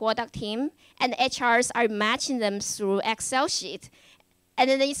in their product team, and HRs are matching them through Excel sheet, and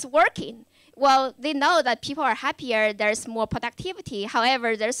then it's working. Well, they know that people are happier. There's more productivity.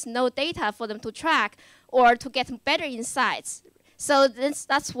 However, there's no data for them to track or to get better insights. So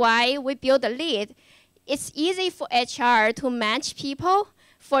that's why we build a lead. It's easy for HR to match people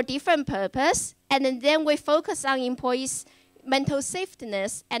for different purpose, and then we focus on employees' mental safety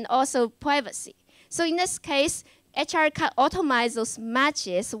and also privacy. So in this case, HR can automate those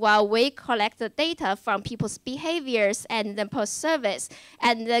matches while we collect the data from people's behaviors and then post-service,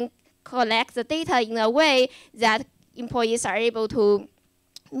 and then collect the data in a way that employees are able to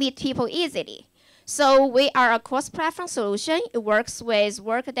meet people easily. So we are a cross-platform solution. It works with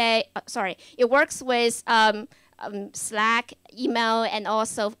It works with Slack, email, and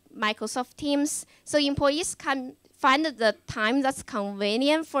also Microsoft Teams. So employees can find the time that's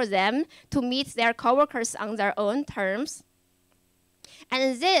convenient for them to meet their coworkers on their own terms.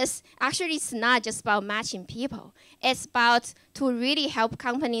 And this actually is not just about matching people. It's about to really help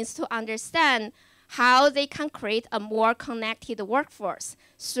companies to understand how they can create a more connected workforce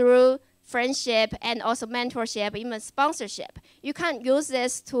through friendship and also mentorship, even sponsorship. You can use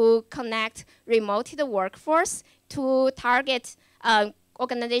this to connect remote workforce to target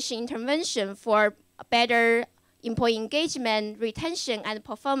organization intervention for better employee engagement, retention, and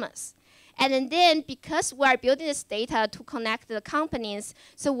performance. And then because we are building this data to connect the companies,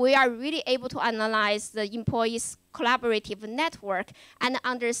 so we are really able to analyze the employees' collaborative network and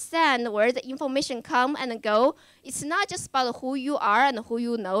understand where the information come and go. It's not just about who you are and who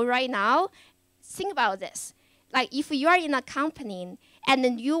you know right now. Think about this. Like if you are in a company and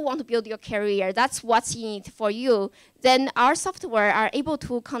then you want to build your career, that's what's in it for you, then our software are able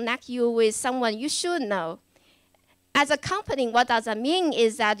to connect you with someone you should know. As a company, what does that mean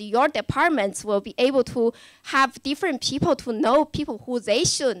is that your departments will be able to have different people to know people who they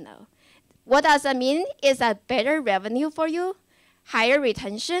should know. What does that mean is that better revenue for you, higher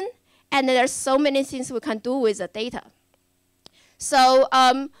retention, and there's so many things we can do with the data. So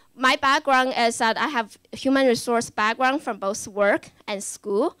my background is that I have human resource background from both work and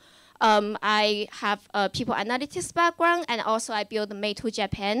school. I have a people analytics background, and also I built Made to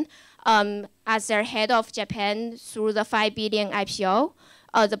Japan as their head of Japan through the 5 billion IPO.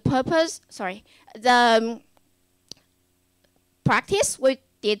 The practice we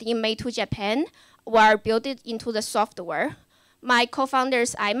did in Made to Japan were built into the software. My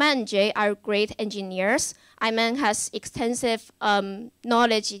co-founders, Ayman and Jay, are great engineers. Ayman has extensive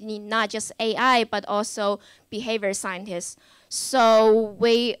knowledge in not just AI, but also behavior scientists. So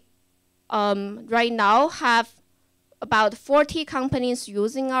we right now have about 40 companies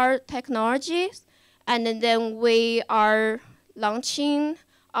using our technologies, and then we are launching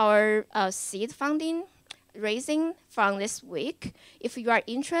our seed funding, raising from this week. If you are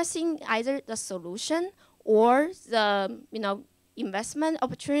interested in either the solution or the investment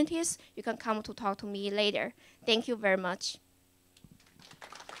opportunities, you can come to talk to me later. Thank you very much.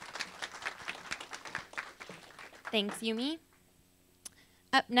 Thanks, Yumi.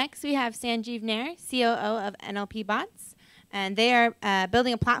 Up next, we have Sanjeev Nair, COO of NLP Bots, and they are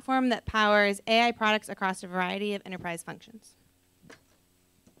building a platform that powers AI products across a variety of enterprise functions.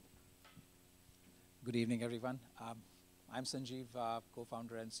 Good evening, everyone. I'm Sanjeev,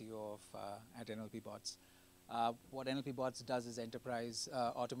 co-founder and CEO of at NLP Bots. What NLP Bots does is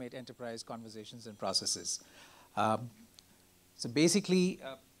automate enterprise conversations and processes. So basically,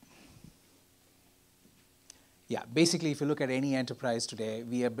 if you look at any enterprise today,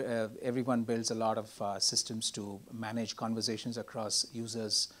 everyone builds a lot of systems to manage conversations across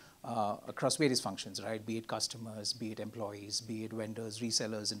users, across various functions, right? Be it customers, be it employees, be it vendors,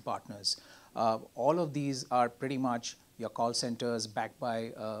 resellers, and partners. All of these are pretty much your call centers backed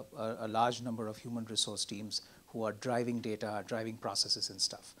by a large number of human resource teams who are driving data, driving processes and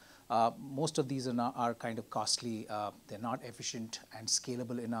stuff. Most of these are kind of costly. They're not efficient and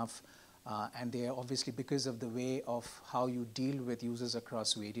scalable enough. And they are obviously, because of the way of how you deal with users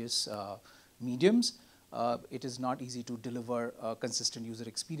across various mediums, it is not easy to deliver a consistent user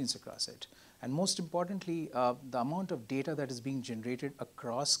experience across it. And most importantly, the amount of data that is being generated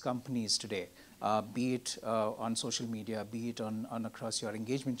across companies today, be it on social media, be it on across your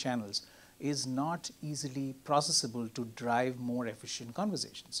engagement channels, is not easily processable to drive more efficient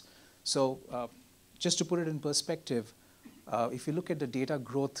conversations. So just to put it in perspective, if you look at the data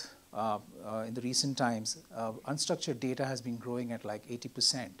growth in the recent times, unstructured data has been growing at like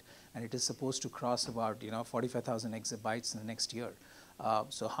 80%, and it is supposed to cross about 45,000 exabytes in the next year.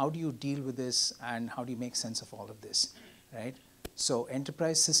 So how do you deal with this, and how do you make sense of all of this, right? So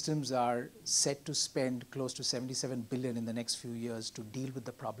enterprise systems are set to spend close to $77 billion in the next few years to deal with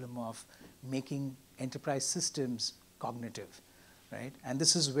the problem of making enterprise systems cognitive, right? And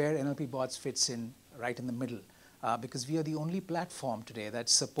this is where NLP Bots fits in right in the middle, because we are the only platform today that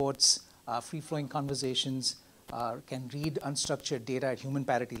supports free-flowing conversations, can read unstructured data at human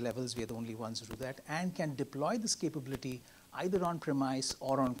parity levels. We are the only ones who do that, and can deploy this capability either on-premise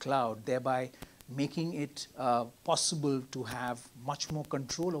or on cloud, thereby making it possible to have much more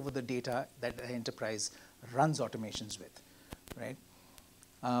control over the data that the enterprise runs automations with, right?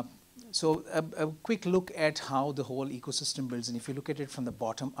 So a quick look at how the whole ecosystem builds, and if you look at it from the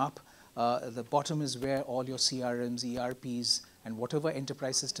bottom up, the bottom is where all your CRMs, ERPs, and whatever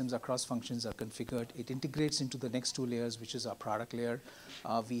enterprise systems across functions are configured. It integrates into the next two layers, which is our product layer.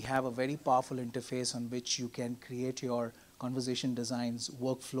 We have a very powerful interface on which you can create your conversation designs,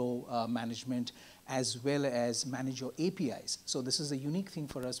 workflow management, as well as manage your APIs. So this is a unique thing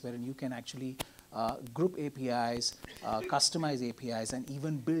for us, wherein you can actually group APIs, customize APIs, and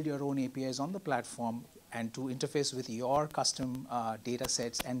even build your own APIs on the platform, and to interface with your custom data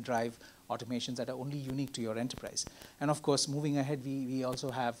sets and drive automations that are only unique to your enterprise. And of course, moving ahead, we also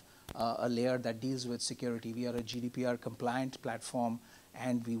have a layer that deals with security. We are a GDPR compliant platform,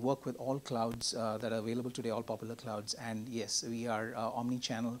 and we work with all clouds that are available today, all popular clouds. And yes, we are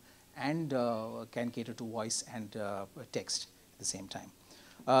omni-channel and can cater to voice and text at the same time.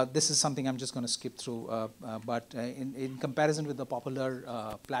 This is something I'm just going to skip through, but in comparison with the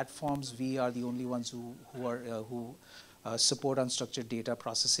popular platforms, we are the only ones who support unstructured data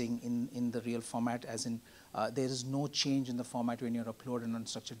processing in the real format, as in there is no change in the format when you upload an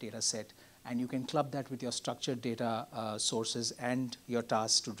unstructured data set, and you can club that with your structured data sources and your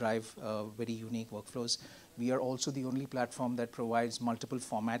tasks to drive very unique workflows. We are also the only platform that provides multiple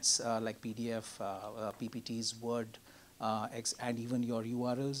formats like PDF, PPTs, Word, and even your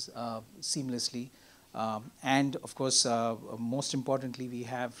URLs seamlessly. And of course, most importantly, we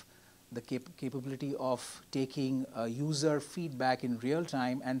have the capability of taking user feedback in real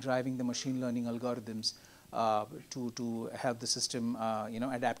time and driving the machine learning algorithms to help the system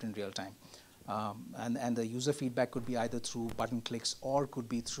adapt in real time. And the user feedback could be either through button clicks or could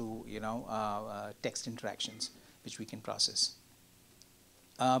be through text interactions, which we can process.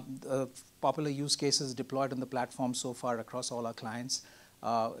 The popular use cases deployed on the platform so far across all our clients: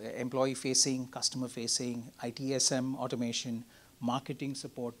 employee-facing, customer-facing, ITSM automation, marketing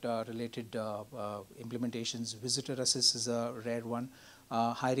support related implementations. Visitor Assist is a rare one.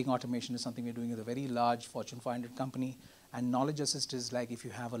 Hiring automation is something we're doing with a very large Fortune 500 company. And Knowledge Assist is like, if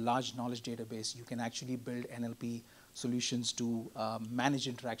you have a large knowledge database, you can actually build NLP solutions to manage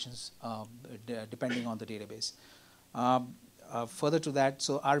interactions depending on the database. Further to that,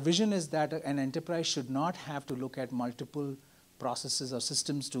 so our vision is that an enterprise should not have to look at multiple processes or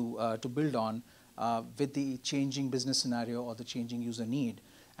systems to build on with the changing business scenario or the changing user need.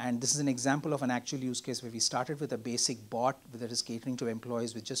 And this is an example of an actual use case where we started with a basic bot that is catering to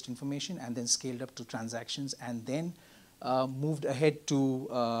employees with just information, and then scaled up to transactions, and then moved ahead to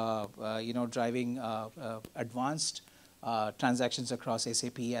driving advanced transactions across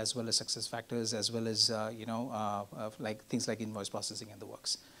SAP, as well as SuccessFactors, as well as like things like invoice processing and the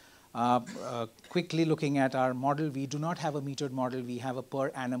works. Quickly looking at our model, we do not have a metered model. We have a per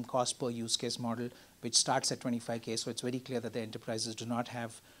annum cost per use case model, which starts at 25K. So it's very clear that the enterprises do not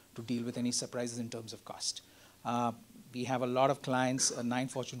have to deal with any surprises in terms of cost. We have a lot of clients, 9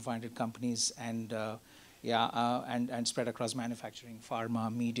 Fortune 500 companies, and and spread across manufacturing,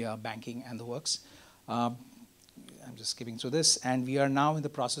 pharma, media, banking, and the works. I'm just skipping through this, and we are now in the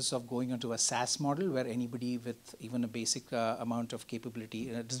process of going into a SaaS model where anybody with even a basic amount of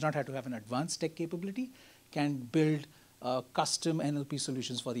capability, does not have to have an advanced tech capability, can build custom NLP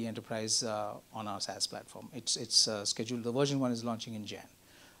solutions for the enterprise on our SaaS platform. It's scheduled, the version 1 is launching in Jan.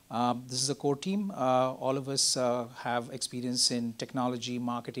 This is a core team. All of us have experience in technology,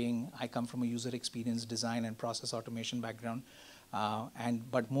 marketing. I come from a user experience design and process automation background.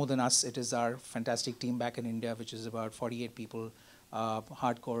 But more than us, it is our fantastic team back in India, which is about 48 people,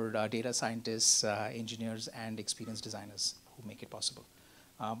 hardcore data scientists, engineers, and experienced designers who make it possible.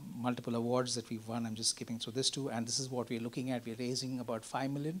 Multiple awards that we've won. I'm just skipping through this too. And this is what we're looking at. We're raising about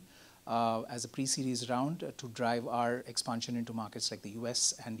 $5 million as a pre-series round to drive our expansion into markets like the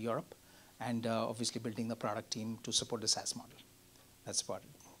US and Europe, and obviously building the product team to support the SaaS model. That's about it.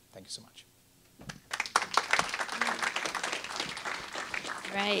 Thank you so much.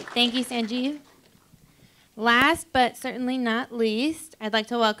 Right. Thank you, Sanjeev. Last but certainly not least, I'd like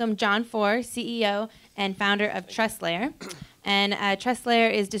to welcome John Four, CEO and founder of TrustLayer. And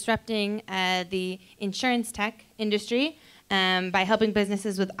TrustLayer is disrupting the insurance tech industry by helping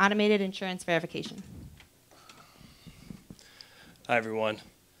businesses with automated insurance verification. Hi, everyone.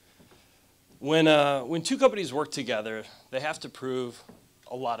 When two companies work together, they have to prove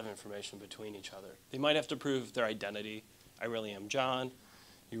a lot of information between each other. They might have to prove their identity. I really am John.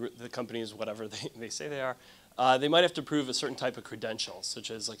 The company is whatever they say they are. They might have to prove a certain type of credentials,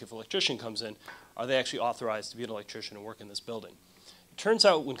 such as like if an electrician comes in, are they actually authorized to be an electrician and work in this building? It turns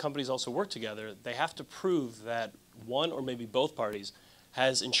out when companies also work together, they have to prove that one or maybe both parties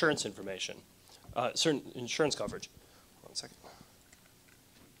has insurance information, certain insurance coverage. One second.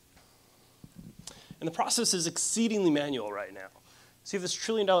 And the process is exceedingly manual right now. So you have this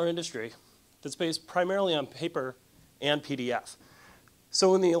trillion-dollar industry that's based primarily on paper and PDF.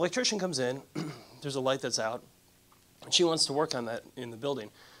 So when the electrician comes in, there's a light that's out, and she wants to work on that in the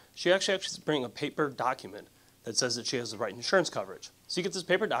building. She actually has to bring a paper document that says that she has the right insurance coverage. So you get this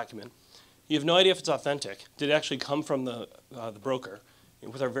paper document. You have no idea if it's authentic. Did it actually come from the broker?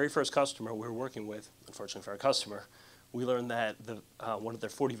 And with our very first customer we were working with, unfortunately for our customer, we learned that one of their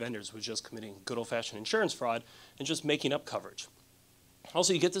 40 vendors was just committing good old-fashioned insurance fraud and just making up coverage.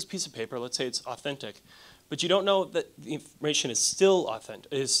 Also, you get this piece of paper, let's say it's authentic, but you don't know that the information is still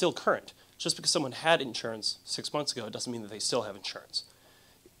authentic, is still current. Just because someone had insurance 6 months ago, it doesn't mean that they still have insurance.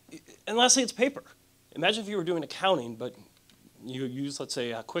 And lastly, it's paper. Imagine if you were doing accounting, but you use, let's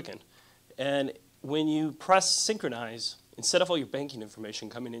say, Quicken. And when you press synchronize, instead of all your banking information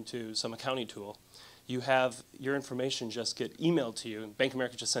coming into some accounting tool, you have your information just get emailed to you, and Bank of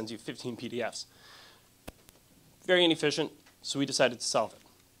America just sends you 15 PDFs. Very inefficient, so we decided to solve it.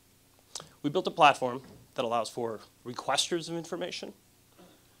 We built a platform that allows for requesters of information,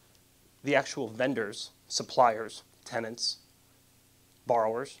 the actual vendors, suppliers, tenants,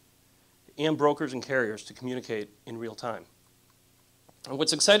 borrowers, and brokers and carriers to communicate in real time. And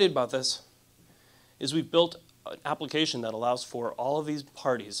what's exciting about this is we've built an application that allows for all of these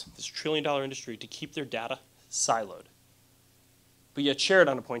parties, this trillion-dollar industry, to keep their data siloed, but yet shared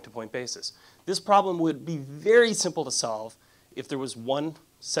on a point-to-point basis. This problem would be very simple to solve if there was one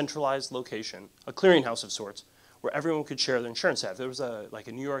centralized location, a clearinghouse of sorts, where everyone could share their insurance data. There was like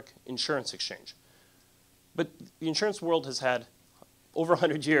a New York insurance exchange. But the insurance world has had over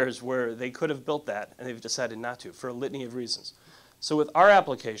 100 years where they could have built that, and they've decided not to for a litany of reasons. So with our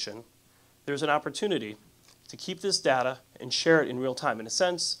application, there's an opportunity to keep this data and share it in real time. In a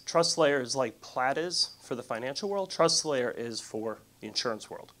sense, TrustLayer is like Plaid is for the financial world. TrustLayer is for the insurance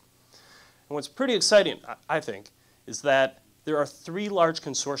world. And what's pretty exciting, I think, is that there are 3 large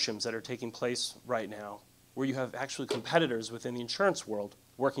consortiums that are taking place right now where you have actually competitors within the insurance world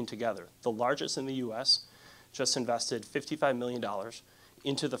working together. The largest in the US just invested $55 million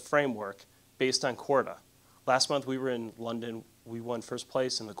into the framework based on Corda. Last month we were in London. We won first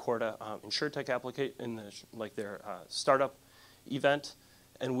place in the Corda InsurTech application, in their startup event,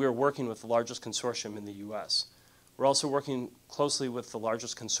 and we're working with the largest consortium in the US. We're also working closely with the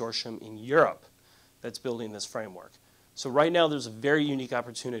largest consortium in Europe that's building this framework. So right now there's a very unique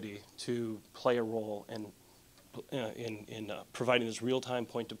opportunity to play a role in providing this real-time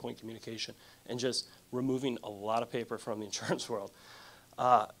point-to-point communication and just removing a lot of paper from the insurance world.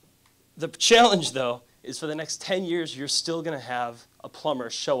 The challenge, though, is for the next 10 years, you're still going to have a plumber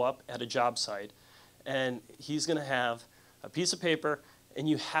show up at a job site, and he's going to have a piece of paper and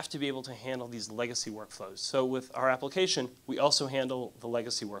you have to be able to handle these legacy workflows. So with our application, we also handle the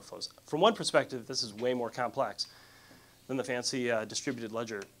legacy workflows. From one perspective, this is way more complex than the fancy distributed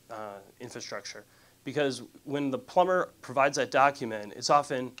ledger infrastructure, because when the plumber provides that document, it's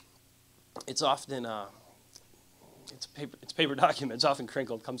paper document. It's often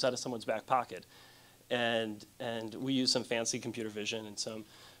crinkled, comes out of someone's back pocket, and we use some fancy computer vision and some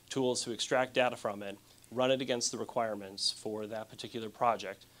tools to extract data from it, run it against the requirements for that particular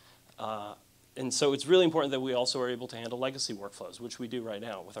project. And so it's really important that we also are able to handle legacy workflows, which we do right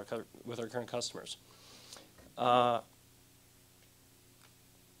now with our current customers. Let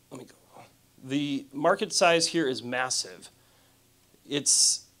me go. The market size here is massive.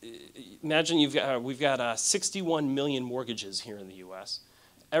 Imagine we've got 61 million mortgages here in the U.S.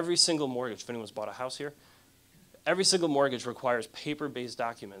 Every single mortgage, if anyone's bought a house here, every single mortgage requires paper-based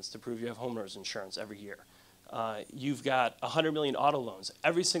documents to prove you have homeowners insurance every year. You've got 100 million auto loans.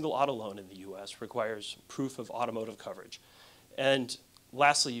 Every single auto loan in the U.S. requires proof of automotive coverage. And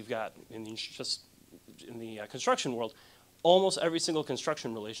lastly, you've got, in the construction world, almost every single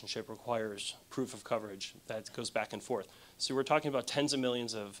construction relationship requires proof of coverage that goes back and forth. So we're talking about tens of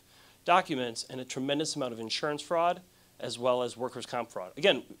millions of documents and a tremendous amount of insurance fraud as well as workers' comp fraud.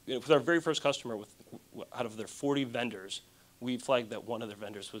 Again, with our very first customer, out of their 40 vendors, we flagged that one of their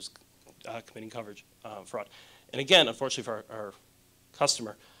vendors was committing coverage fraud. And again, unfortunately for our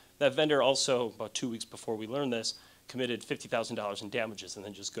customer, that vendor also, about 2 weeks before we learned this, committed $50,000 in damages and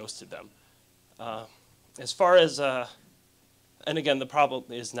then just ghosted them. As far as, and again, the problem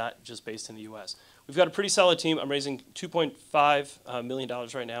is not just based in the US. We've got a pretty solid team. I'm raising $2.5 million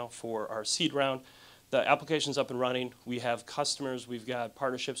right now for our seed round. The application's up and running. We have customers. We've got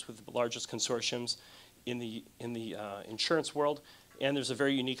partnerships with the largest consortiums in the insurance world. And there's a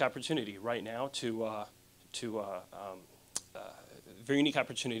very unique opportunity right now to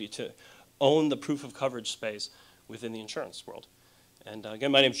own the proof of coverage space within the insurance world. And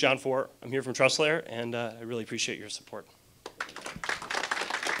again, my name's John Four. I'm here from TrustLayer, and I really appreciate your support.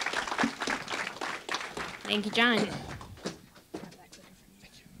 Thank you, John.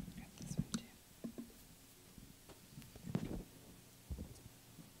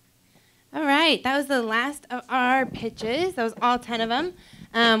 All right, that was the last of our pitches. That was all 10 of them.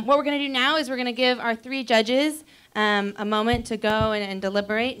 What we're going to do now is we're going to give our 3 judges a moment to go and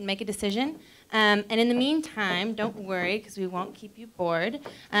deliberate and make a decision. And in the meantime, don't worry, because we won't keep you bored.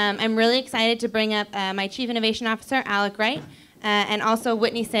 I'm really excited to bring up my Chief Innovation Officer, Alec Wright, and also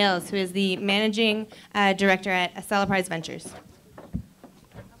Whitney Sales, who is the Managing Director at Acceleprise Ventures.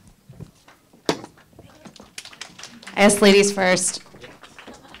 I asked ladies first.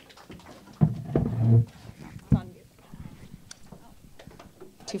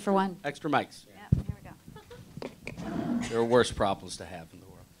 2 for 1. Extra mics. Yeah, here we go. There are worse problems to have in the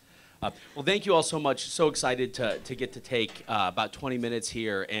world. Well, thank you all so much. So excited to get to take about 20 minutes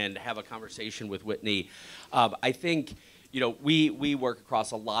here and have a conversation with Whitney. I think, we work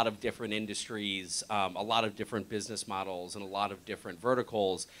across a lot of different industries, a lot of different business models, and a lot of different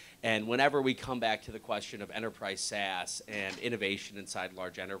verticals. And whenever we come back to the question of enterprise SaaS and innovation inside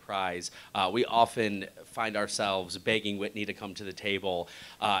large enterprise, we often find ourselves begging Whitney to come to the table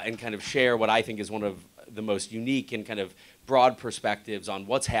and kind of share what I think is one of the most unique and kind of broad perspectives on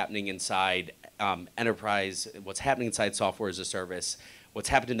what's happening inside enterprise, what's happening inside software as a service, what's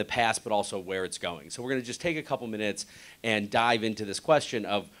happened in the past, but also where it's going. So we're going to just take a couple minutes and dive into this question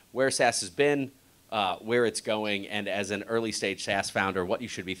of where SaaS has been, where it's going, and as an early stage SaaS founder, what you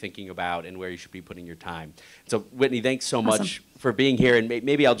should be thinking about and where you should be putting your time. So Whitney, thanks so much for being here. And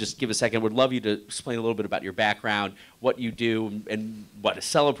maybe I'll just give a second. Would love you to explain a little bit about your background, what you do, and what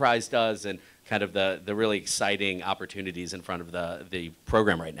Acceleprise does, and kind of the really exciting opportunities in front of the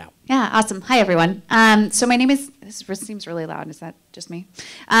program right now. Yeah, awesome. Hi, everyone. So my name is, this seems really loud. Is that just me?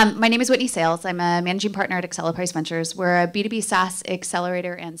 My name is Whitney Sales. I'm a managing partner at Acceleprise Ventures. We're a B2B SaaS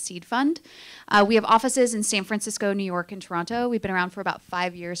accelerator and seed fund. We have offices in San Francisco, New York, and Toronto. We've been around for about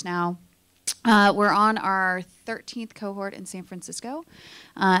 5 years now. We're on our 13th cohort in San Francisco,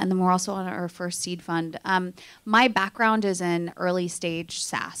 and then we're also on our first seed fund. My background is in early stage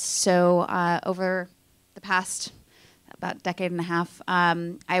SaaS. So over the past about decade and a half,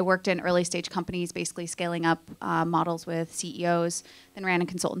 I worked in early stage companies, basically scaling up models with CEOs, then ran a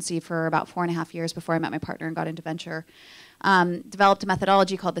consultancy for about 4.5 years before I met my partner and got into venture. Developed a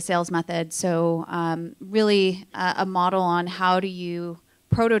methodology called the sales method. So really a model on how do you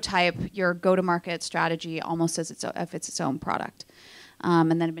prototype your go-to-market strategy almost as if it's its own product. And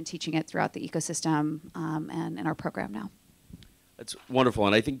then I've been teaching it throughout the ecosystem and in our program now. That's wonderful.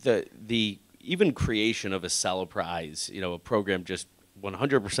 And I think the even creation of Acceleprise, a program just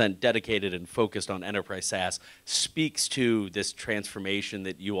 100% dedicated and focused on enterprise SaaS speaks to this transformation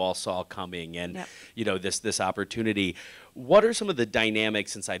that you all saw coming and you know this opportunity. What are some of the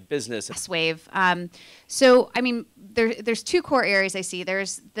dynamics inside business? This wave. So, I mean, there's two core areas I see.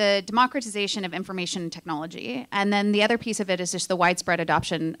 There's the democratization of information and technology, and then the other piece of it is just the widespread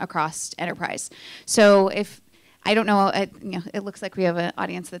adoption across enterprise. So if I don't know, it looks like we have an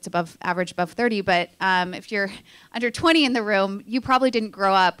audience that's above 30, but if you're under 20 in the room, you probably didn't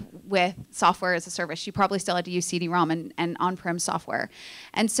grow up with software as a service. You probably still had to use CD-ROM and on-prem software.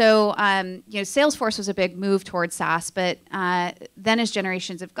 And so, Salesforce was a big move towards SaaS, but then as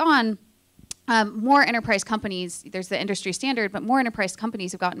generations have gone, more enterprise companies, there's the industry standard, but more enterprise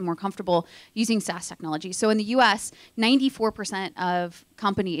companies have gotten more comfortable using SaaS technology. So in the US, 94% of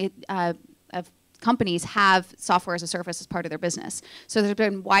companies have software as a service as part of their business. So there's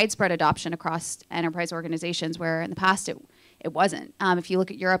been widespread adoption across enterprise organizations where in the past it wasn't. If you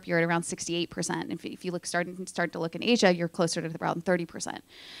look at Europe, you're at around 68%. If you start to look in Asia, you're closer to around 30%.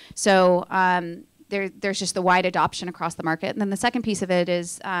 So there's just the wide adoption across the market. And then the second piece of it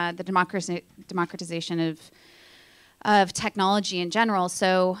is the democratization of technology in general.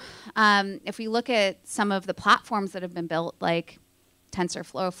 So if we look at some of the platforms that have been built, like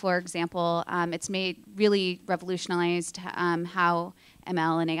TensorFlow, for example, it's really revolutionized how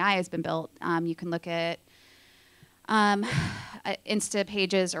ML and AI has been built. You can look at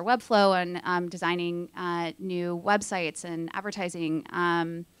Instapages or Webflow and designing new websites and advertising.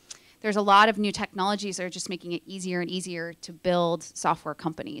 There's a lot of new technologies that are just making it easier and easier to build software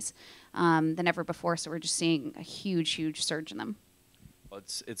companies than ever before. So we're just seeing a huge, huge surge in them. Well,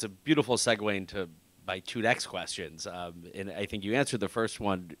 it's a beautiful segue into my two next questions. And I think you answered the first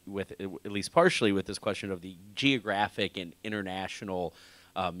one with, at least partially, with this question of the geographic and international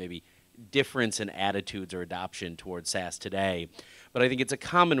maybe difference in attitudes or adoption towards SaaS today. But I think it's a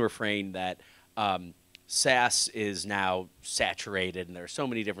common refrain that SaaS is now saturated and there are so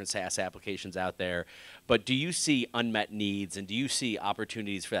many different SaaS applications out there. But do you see unmet needs and do you see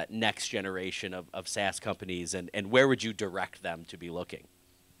opportunities for that next generation of SaaS companies, and where would you direct them to be looking?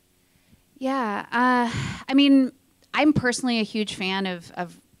 Yeah, I mean, I'm personally a huge fan of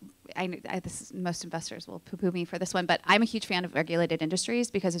most investors will poo-poo me for this one, but I'm a huge fan of regulated industries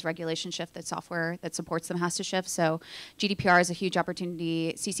because as regulation shift, that software that supports them has to shift. So GDPR is a huge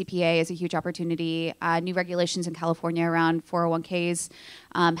opportunity. CCPA is a huge opportunity. New regulations in California around 401ks,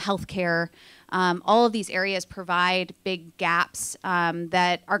 healthcare. All of these areas provide big gaps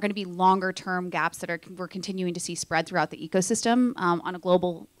that are going to be longer-term gaps that we're continuing to see spread throughout the ecosystem on a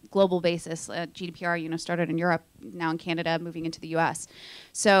global basis. GDPR, started in Europe, now in Canada, moving into the U.S.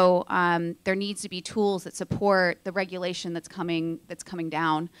 So there needs to be tools that support the regulation that's coming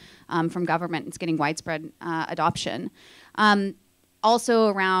down from government. It's getting widespread adoption. Also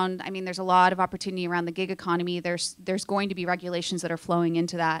around, there's a lot of opportunity around the gig economy. There's going to be regulations that are flowing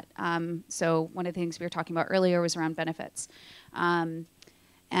into that. So one of the things we were talking about earlier was around benefits.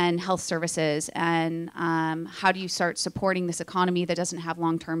 And health services, and how do you start supporting this economy that doesn't have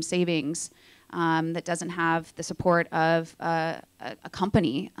long-term savings, that doesn't have the support of a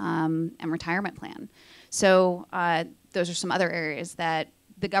company and retirement plan. So those are some other areas that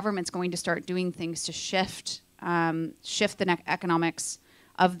the government's going to start doing things to shift the economics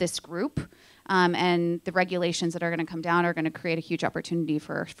of this group, and the regulations that are going to come down are going to create a huge opportunity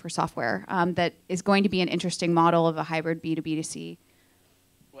for software that is going to be an interesting model of a hybrid B2B2C.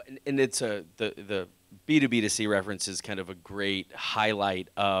 And it's the B2B2C reference is kind of a great highlight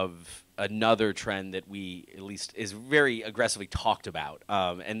of another trend that we, at least, is very aggressively talked about,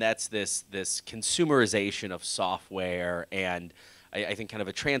 and that's this consumerization of software, and I think kind of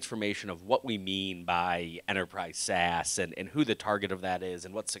a transformation of what we mean by enterprise SaaS and who the target of that is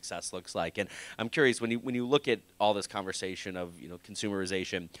and what success looks like. And I'm curious, when you look at all this conversation of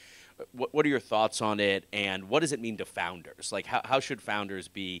consumerization, what are your thoughts on it, and what does it mean to founders? Like, how should founders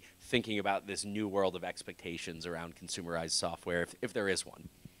be thinking about this new world of expectations around consumerized software, if there is one?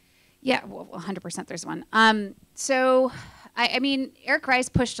 Yeah, well, 100% there's one. So, I mean, Eric Rice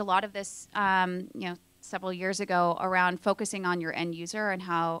pushed a lot of this, several years ago around focusing on your end user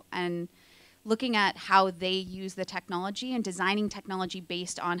and looking at how they use the technology and designing technology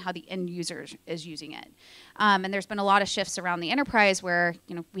based on how the end user is using it. And there's been a lot of shifts around the enterprise where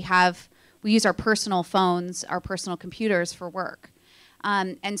we use our personal phones, our personal computers for work.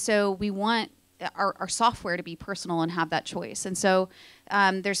 And so we want our software to be personal and have that choice. And so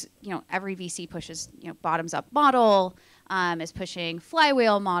there's, every VC pushes, bottoms up model, is pushing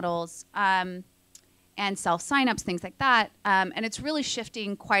flywheel models, and self-signups, things like that. And it's really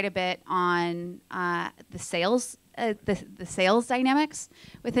shifting quite a bit on the sales the sales dynamics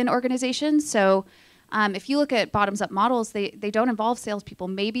within organizations. So if you look at bottoms-up models, they don't involve salespeople.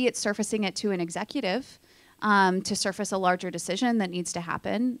 Maybe it's surfacing it to an executive to surface a larger decision that needs to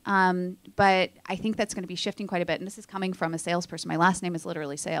happen. But I think that's going to be shifting quite a bit. And this is coming from a salesperson. My last name is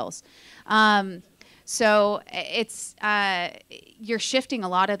literally sales. So it's you're shifting a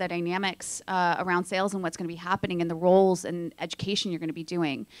lot of the dynamics around sales and what's going to be happening and the roles and education you're going to be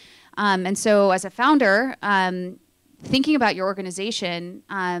doing. And so as a founder, thinking about your organization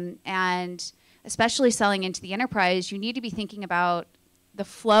and especially selling into the enterprise, you need to be thinking about the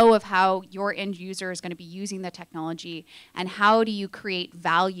flow of how your end user is going to be using the technology and how do you create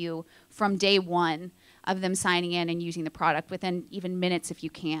value from day one of them signing in and using the product within even minutes if you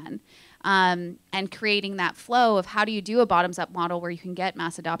can. And creating that flow of how do you do a bottoms-up model where you can get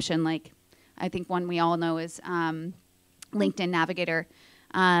mass adoption, like I think one we all know is LinkedIn Navigator,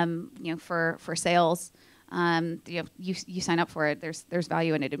 for sales. You sign up for it, there's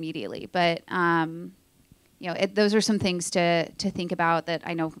value in it immediately. But those are some things to think about that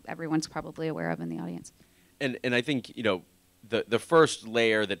I know everyone's probably aware of in the audience. And I think the first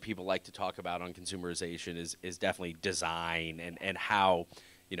layer that people like to talk about on consumerization is definitely design and how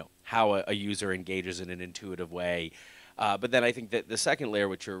how a user engages in an intuitive way. But then I think that the second layer,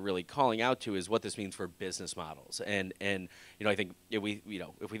 which you're really calling out to, is what this means for business models. And I think if we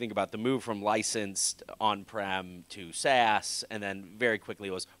think about the move from licensed on-prem to SaaS, and then very quickly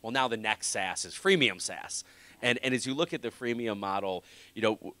it was, well, now the next SaaS is freemium SaaS. And as you look at the freemium model,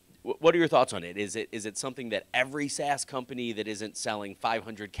 what are your thoughts on it? Is it something that every SaaS company that isn't selling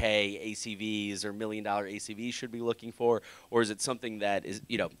 500K ACVs or $1 million ACVs should be looking for, or is it something that is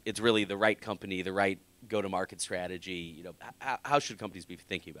it's really the right company, the right go-to-market strategy? How should companies be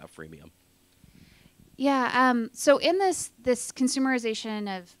thinking about freemium? Yeah. So in this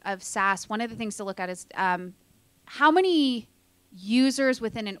consumerization of SaaS, one of the things to look at is how many users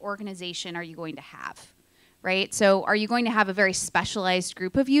within an organization are you going to have? Right? So are you going to have a very specialized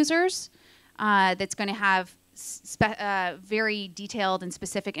group of users that's going to have very detailed and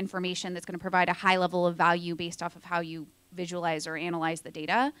specific information that's going to provide a high level of value based off of how you visualize or analyze the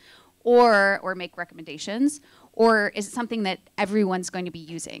data or make recommendations? Or is it something that everyone's going to be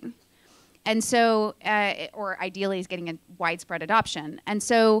using? And so, or ideally is getting a widespread adoption. And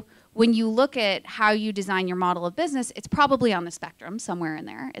so when you look at how you design your model of business, it's probably on the spectrum somewhere in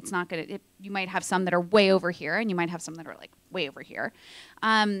there. It's not going to, you might have some that are way over here and you might have some that are like way over here.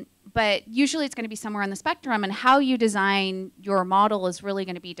 But usually it's going to be somewhere on the spectrum, and how you design your model is really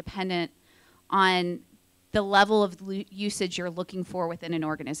going to be dependent on the level of usage you're looking for within an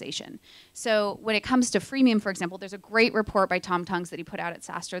organization. So when it comes to freemium, for example, there's a great report by Tom Tungs that he put out at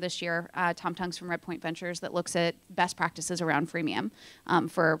SaaStr this year, Tom Tungs from Redpoint Ventures, that looks at best practices around freemium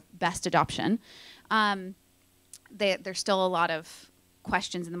for best adoption. There's still a lot of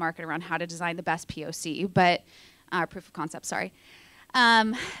questions in the market around how to design the best POC, but proof of concept, sorry.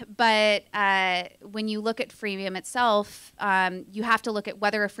 But when you look at freemium itself, you have to look at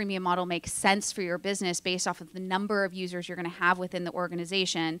whether a freemium model makes sense for your business based off of the number of users you're going to have within the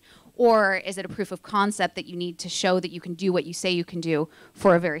organization, or is it a proof of concept that you need to show that you can do what you say you can do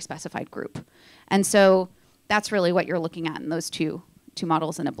for a very specified group. And so that's really what you're looking at in those two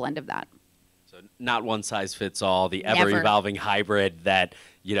models and a blend of that. So not one size fits all, the ever-evolving hybrid that,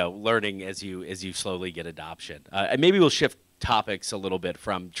 learning as you slowly get adoption. And maybe we'll shift topics a little bit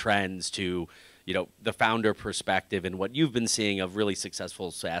from trends to the founder perspective and what you've been seeing of really successful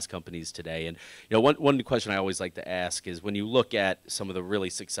SaaS companies today. And one question I always like to ask is, when you look at some of the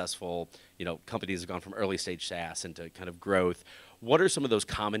really successful companies that have gone from early stage SaaS into kind of growth, what are some of those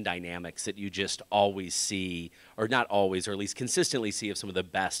common dynamics that you just always see, or not always, or at least consistently see, of some of the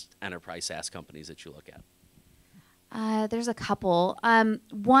best enterprise SaaS companies that you look at? There's a couple.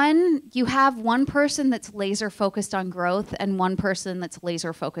 One, you have one person that's laser focused on growth and one person that's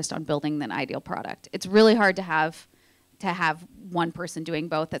laser focused on building an ideal product. It's really hard to have one person doing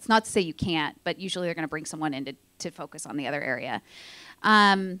both. That's not to say you can't, but usually they're going to bring someone in to focus on the other area.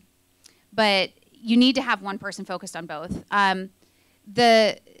 But you need to have one person focused on both.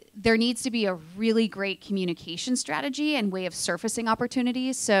 There needs to be a really great communication strategy and way of surfacing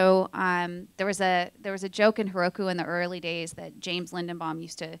opportunities. So there was a joke in Heroku in the early days that James Lindenbaum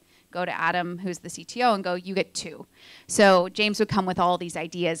used to go to Adam, who's the CTO, and go, "You get two." So James would come with all these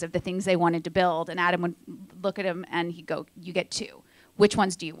ideas of the things they wanted to build, and Adam would look at him and he'd go, "You get two. Which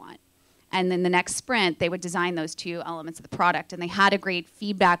ones do you want?" And then the next sprint, they would design those two elements of the product. And they had a great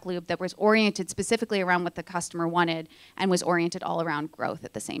feedback loop that was oriented specifically around what the customer wanted and was oriented all around growth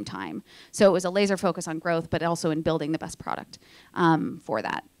at the same time. So it was a laser focus on growth, but also in building the best product for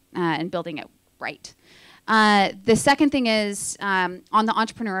that and building it right. The second thing is on the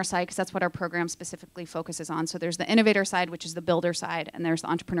entrepreneur side, because that's what our program specifically focuses on. So there's the innovator side, which is the builder side, and there's the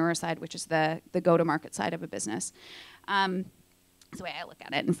entrepreneur side, which is the go-to-market side of a business. That's the way I look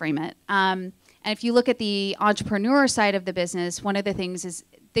at it and frame it. And if you look at the entrepreneur side of the business, one of the things is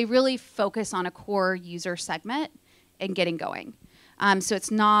they really focus on a core user segment and getting going. So it's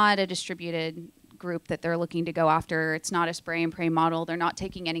not a distributed group that they're looking to go after. It's not a spray and pray model. They're not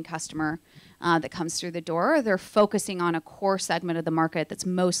taking any customer that comes through the door. They're focusing on a core segment of the market that's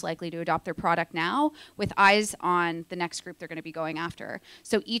most likely to adopt their product now, with eyes on the next group they're going to be going after.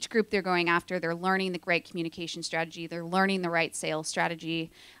 So each group they're going after, they're learning the great communication strategy, they're learning the right sales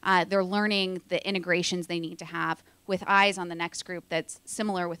strategy, they're learning the integrations they need to have, with eyes on the next group that's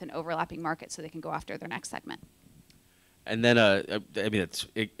similar with an overlapping market so they can go after their next segment. And then, I mean, it's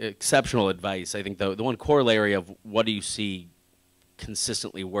exceptional advice. I think the one corollary of what do you see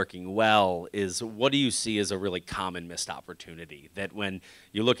consistently working well is what do you see as a really common missed opportunity, that when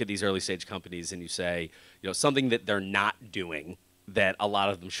you look at these early stage companies and you say, you know, something that they're not doing that a lot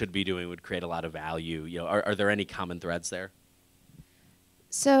of them should be doing would create a lot of value, you know, are there any common threads there?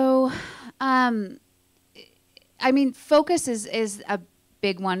 So, I mean, focus is a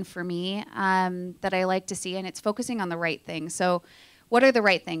big one for me that I like to see, and it's focusing on the right things. So what are the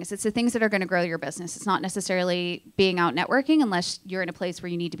right things? It's the things that are going to grow your business. It's not necessarily being out networking unless you're in a place where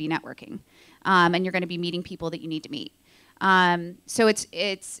you need to be networking, and you're going to be meeting people that you need to meet. So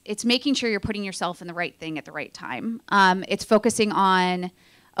it's making sure you're putting yourself in the right thing at the right time. It's focusing on,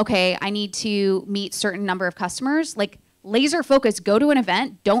 okay, I need to meet certain number of customers. Like laser focus, go to an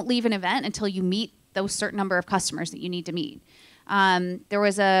event, don't leave an event until you meet those certain number of customers that you need to meet. There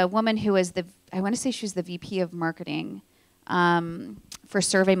was a woman who was I want to say she was the VP of marketing for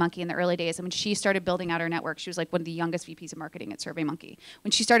SurveyMonkey in the early days. And when she started building out her network, she was like one of the youngest VPs of marketing at SurveyMonkey.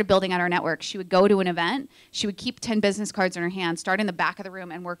 When she started building out her network, she would go to an event, she would keep 10 business cards in her hand, start in the back of the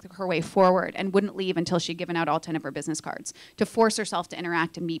room and work her way forward, and wouldn't leave until she'd given out all 10 of her business cards to force herself to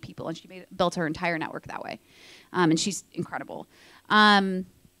interact and meet people. And she built her entire network that way. And she's incredible.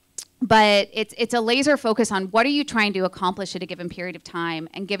 But it's a laser focus on what are you trying to accomplish at a given period of time,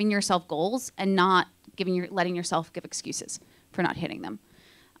 and giving yourself goals and not letting yourself give excuses for not hitting them.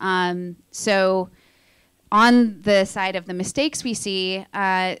 So on the side of the mistakes we see,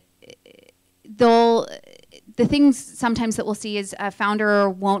 the things sometimes that we'll see is a founder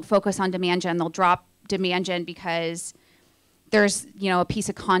won't focus on demand gen. They'll drop demand gen because there's a piece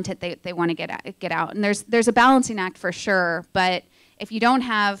of content they want to get out. And there's a balancing act for sure, but if you don't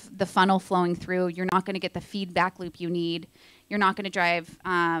have the funnel flowing through, you're not going to get the feedback loop you need. You're not going to drive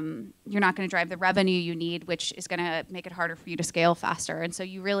the revenue you need, which is going to make it harder for you to scale faster. And so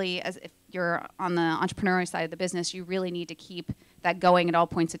you really, if you're on the entrepreneurial side of the business, you really need to keep that going at all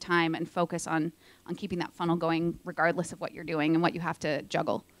points of time and focus on keeping that funnel going regardless of what you're doing and what you have to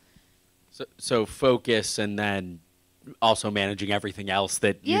juggle. So focus, and then also managing everything else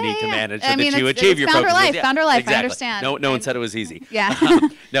that you need to manage so I mean, that you achieve your focus. Founder life, exactly. I understand. No one said it was easy. Yeah.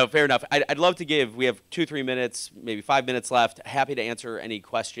 No, fair enough. I'd love to we have 2-3 minutes, maybe 5 minutes left. Happy to answer any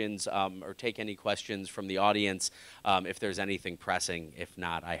questions or take any questions from the audience if there's anything pressing. If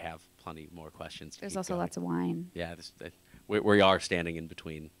not, I have plenty more questions. There's also lots of wine. Yeah, we are standing in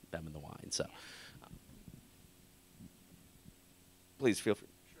between them and the wine. So please feel free.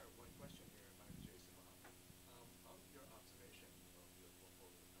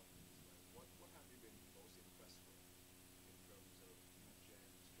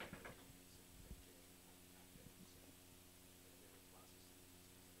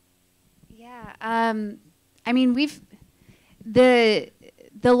 Yeah, I mean, the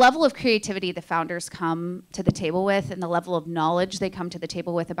level of creativity the founders come to the table with, and the level of knowledge they come to the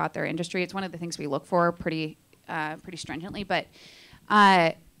table with about their industry, it's one of the things we look for pretty stringently. But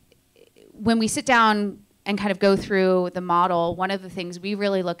when we sit down and kind of go through the model, one of the things we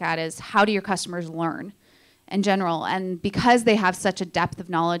really look at is how do your customers learn in general. And because they have such a depth of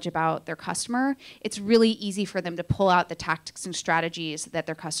knowledge about their customer, it's really easy for them to pull out the tactics and strategies that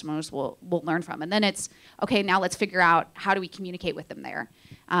their customers will learn from. And then it's, okay, now let's figure out how do we communicate with them there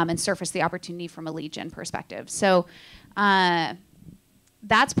and surface the opportunity from a lead gen perspective. So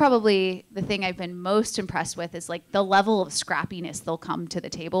that's probably the thing I've been most impressed with, is like the level of scrappiness they'll come to the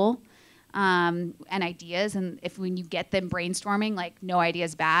table. And ideas, and when you get them brainstorming, like no idea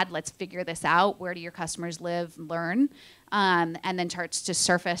is bad, let's figure this out, where do your customers live, learn, and then starts to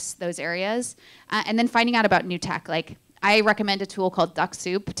surface those areas, and then finding out about new tech. Like I recommend a tool called Duck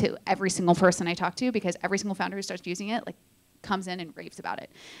Soup to every single person I talk to, because every single founder who starts using it like comes in and raves about it.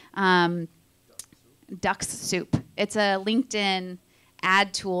 Duck Soup. It's a LinkedIn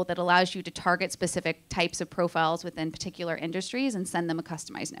ad tool that allows you to target specific types of profiles within particular industries and send them a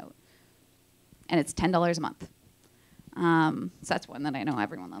customized note. And it's $10 a month. So that's one that I know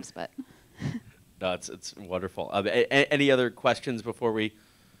everyone loves, but. No, it's wonderful. Any other questions before we?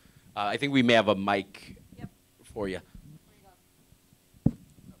 I think we may have a mic for you.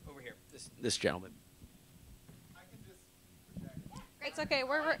 Over here, this gentleman. It's okay.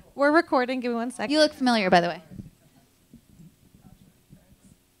 We're recording. Give me 1 second. You look familiar, by the way.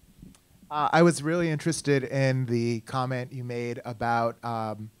 I was really interested in the comment you made about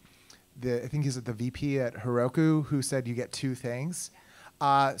I think he's at the VP at Heroku who said you get 2 things.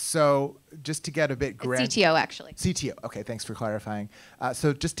 So just to get a bit granular. CTO, actually. CTO. Okay, thanks for clarifying.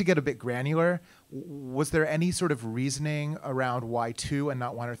 So just to get a bit granular, was there any sort of reasoning around why 2 and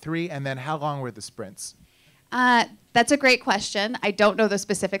not 1 or 3? And then how long were the sprints? That's a great question. I don't know the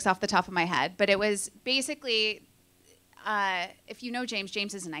specifics off the top of my head, but it was basically, if you know James,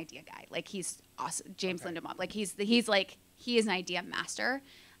 James is an idea guy. Like he's awesome. James Lindemob. Like he is an idea master.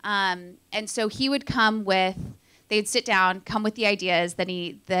 And so he would come with. They'd sit down, come with the ideas. Then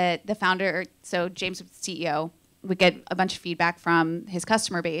the founder, so James, CEO, would get a bunch of feedback from his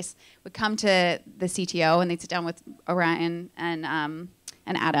customer base. Would come to the CTO, and they'd sit down with Orion and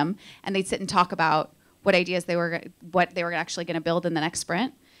Adam, and they'd sit and talk about what ideas what they were actually going to build in the next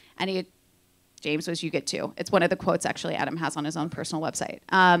sprint. And James was, "You get 2." It's one of the quotes actually Adam has on his own personal website,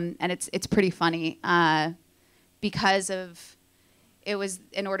 and it's pretty funny because of it was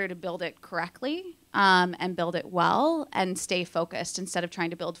in order to build it correctly. And build it well and stay focused instead of trying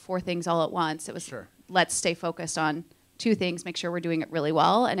to build 4 things all at once. It was let's stay focused on 2 things, make sure we're doing it really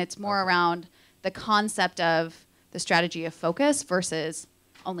well. And it's more around the concept of the strategy of focus versus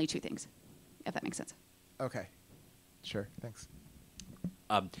only 2 things, if that makes sense. Okay, sure, thanks.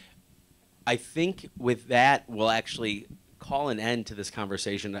 I think with that, we'll actually call an end to this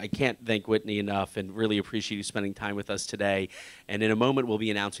conversation. I can't thank Whitney enough and really appreciate you spending time with us today. And in a moment, we'll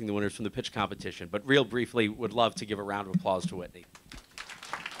be announcing the winners from the pitch competition. But real briefly, would love to give a round of applause to Whitney.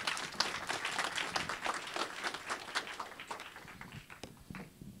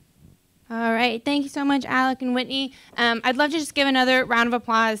 All right, thank you so much, Alec and Whitney. I'd love to just give another round of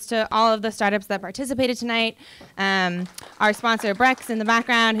applause to all of the startups that participated tonight. Our sponsor, Brex, in the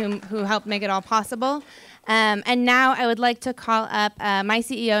background, who helped make it all possible. And now I would like to call up my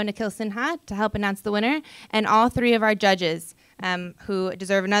CEO, Nikhil Sinha, to help announce the winner, and all 3 of our judges, who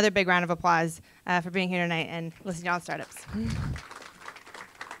deserve another big round of applause for being here tonight and listening to all the startups.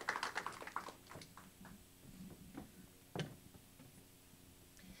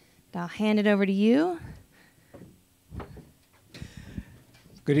 I'll hand it over to you.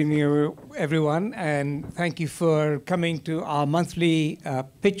 Good evening, everyone, and thank you for coming to our monthly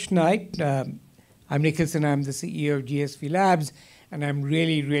pitch night. I'm Nikhil Sinha, I'm the CEO of GSVlabs, and I'm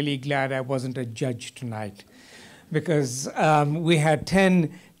really, really glad I wasn't a judge tonight because we had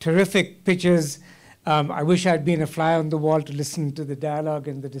 10 terrific pitches. I wish I'd been a fly on the wall to listen to the dialogue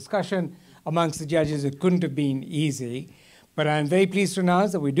and the discussion amongst the judges. It couldn't have been easy, but I'm very pleased to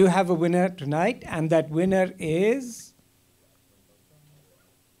announce that we do have a winner tonight, and that winner is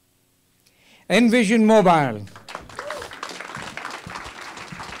Envision Mobile.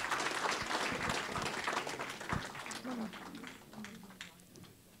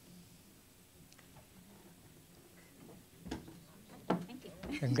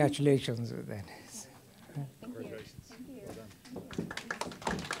 Congratulations with that. Congratulations.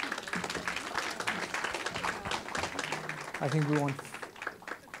 I think we want.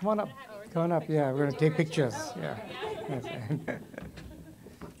 Come on up. Come on up. Yeah, we're going to take pictures. Yeah.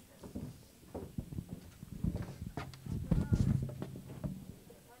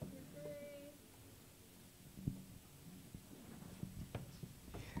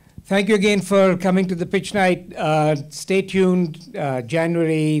 Thank you again for coming to the pitch night. Stay tuned.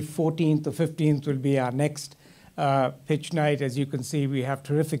 January 14th or 15th will be our next pitch night. As you can see, we have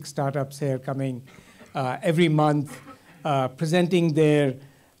terrific startups here coming every month, presenting their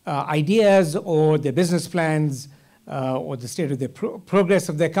ideas or their business plans or the state of the progress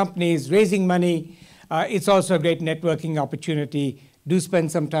of their companies, raising money. It's also a great networking opportunity. Do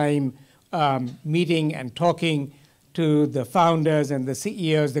spend some time meeting and talking to the founders and the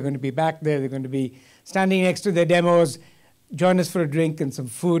CEOs. They're going to be back there. They're going to be standing next to their demos. Join us for a drink and some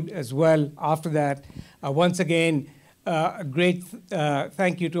food as well after that. Once again, a great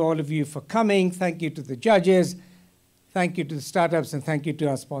thank you to all of you for coming. Thank you to the judges. Thank you to the startups, and thank you to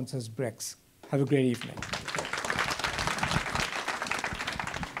our sponsors, Brex. Have a great evening.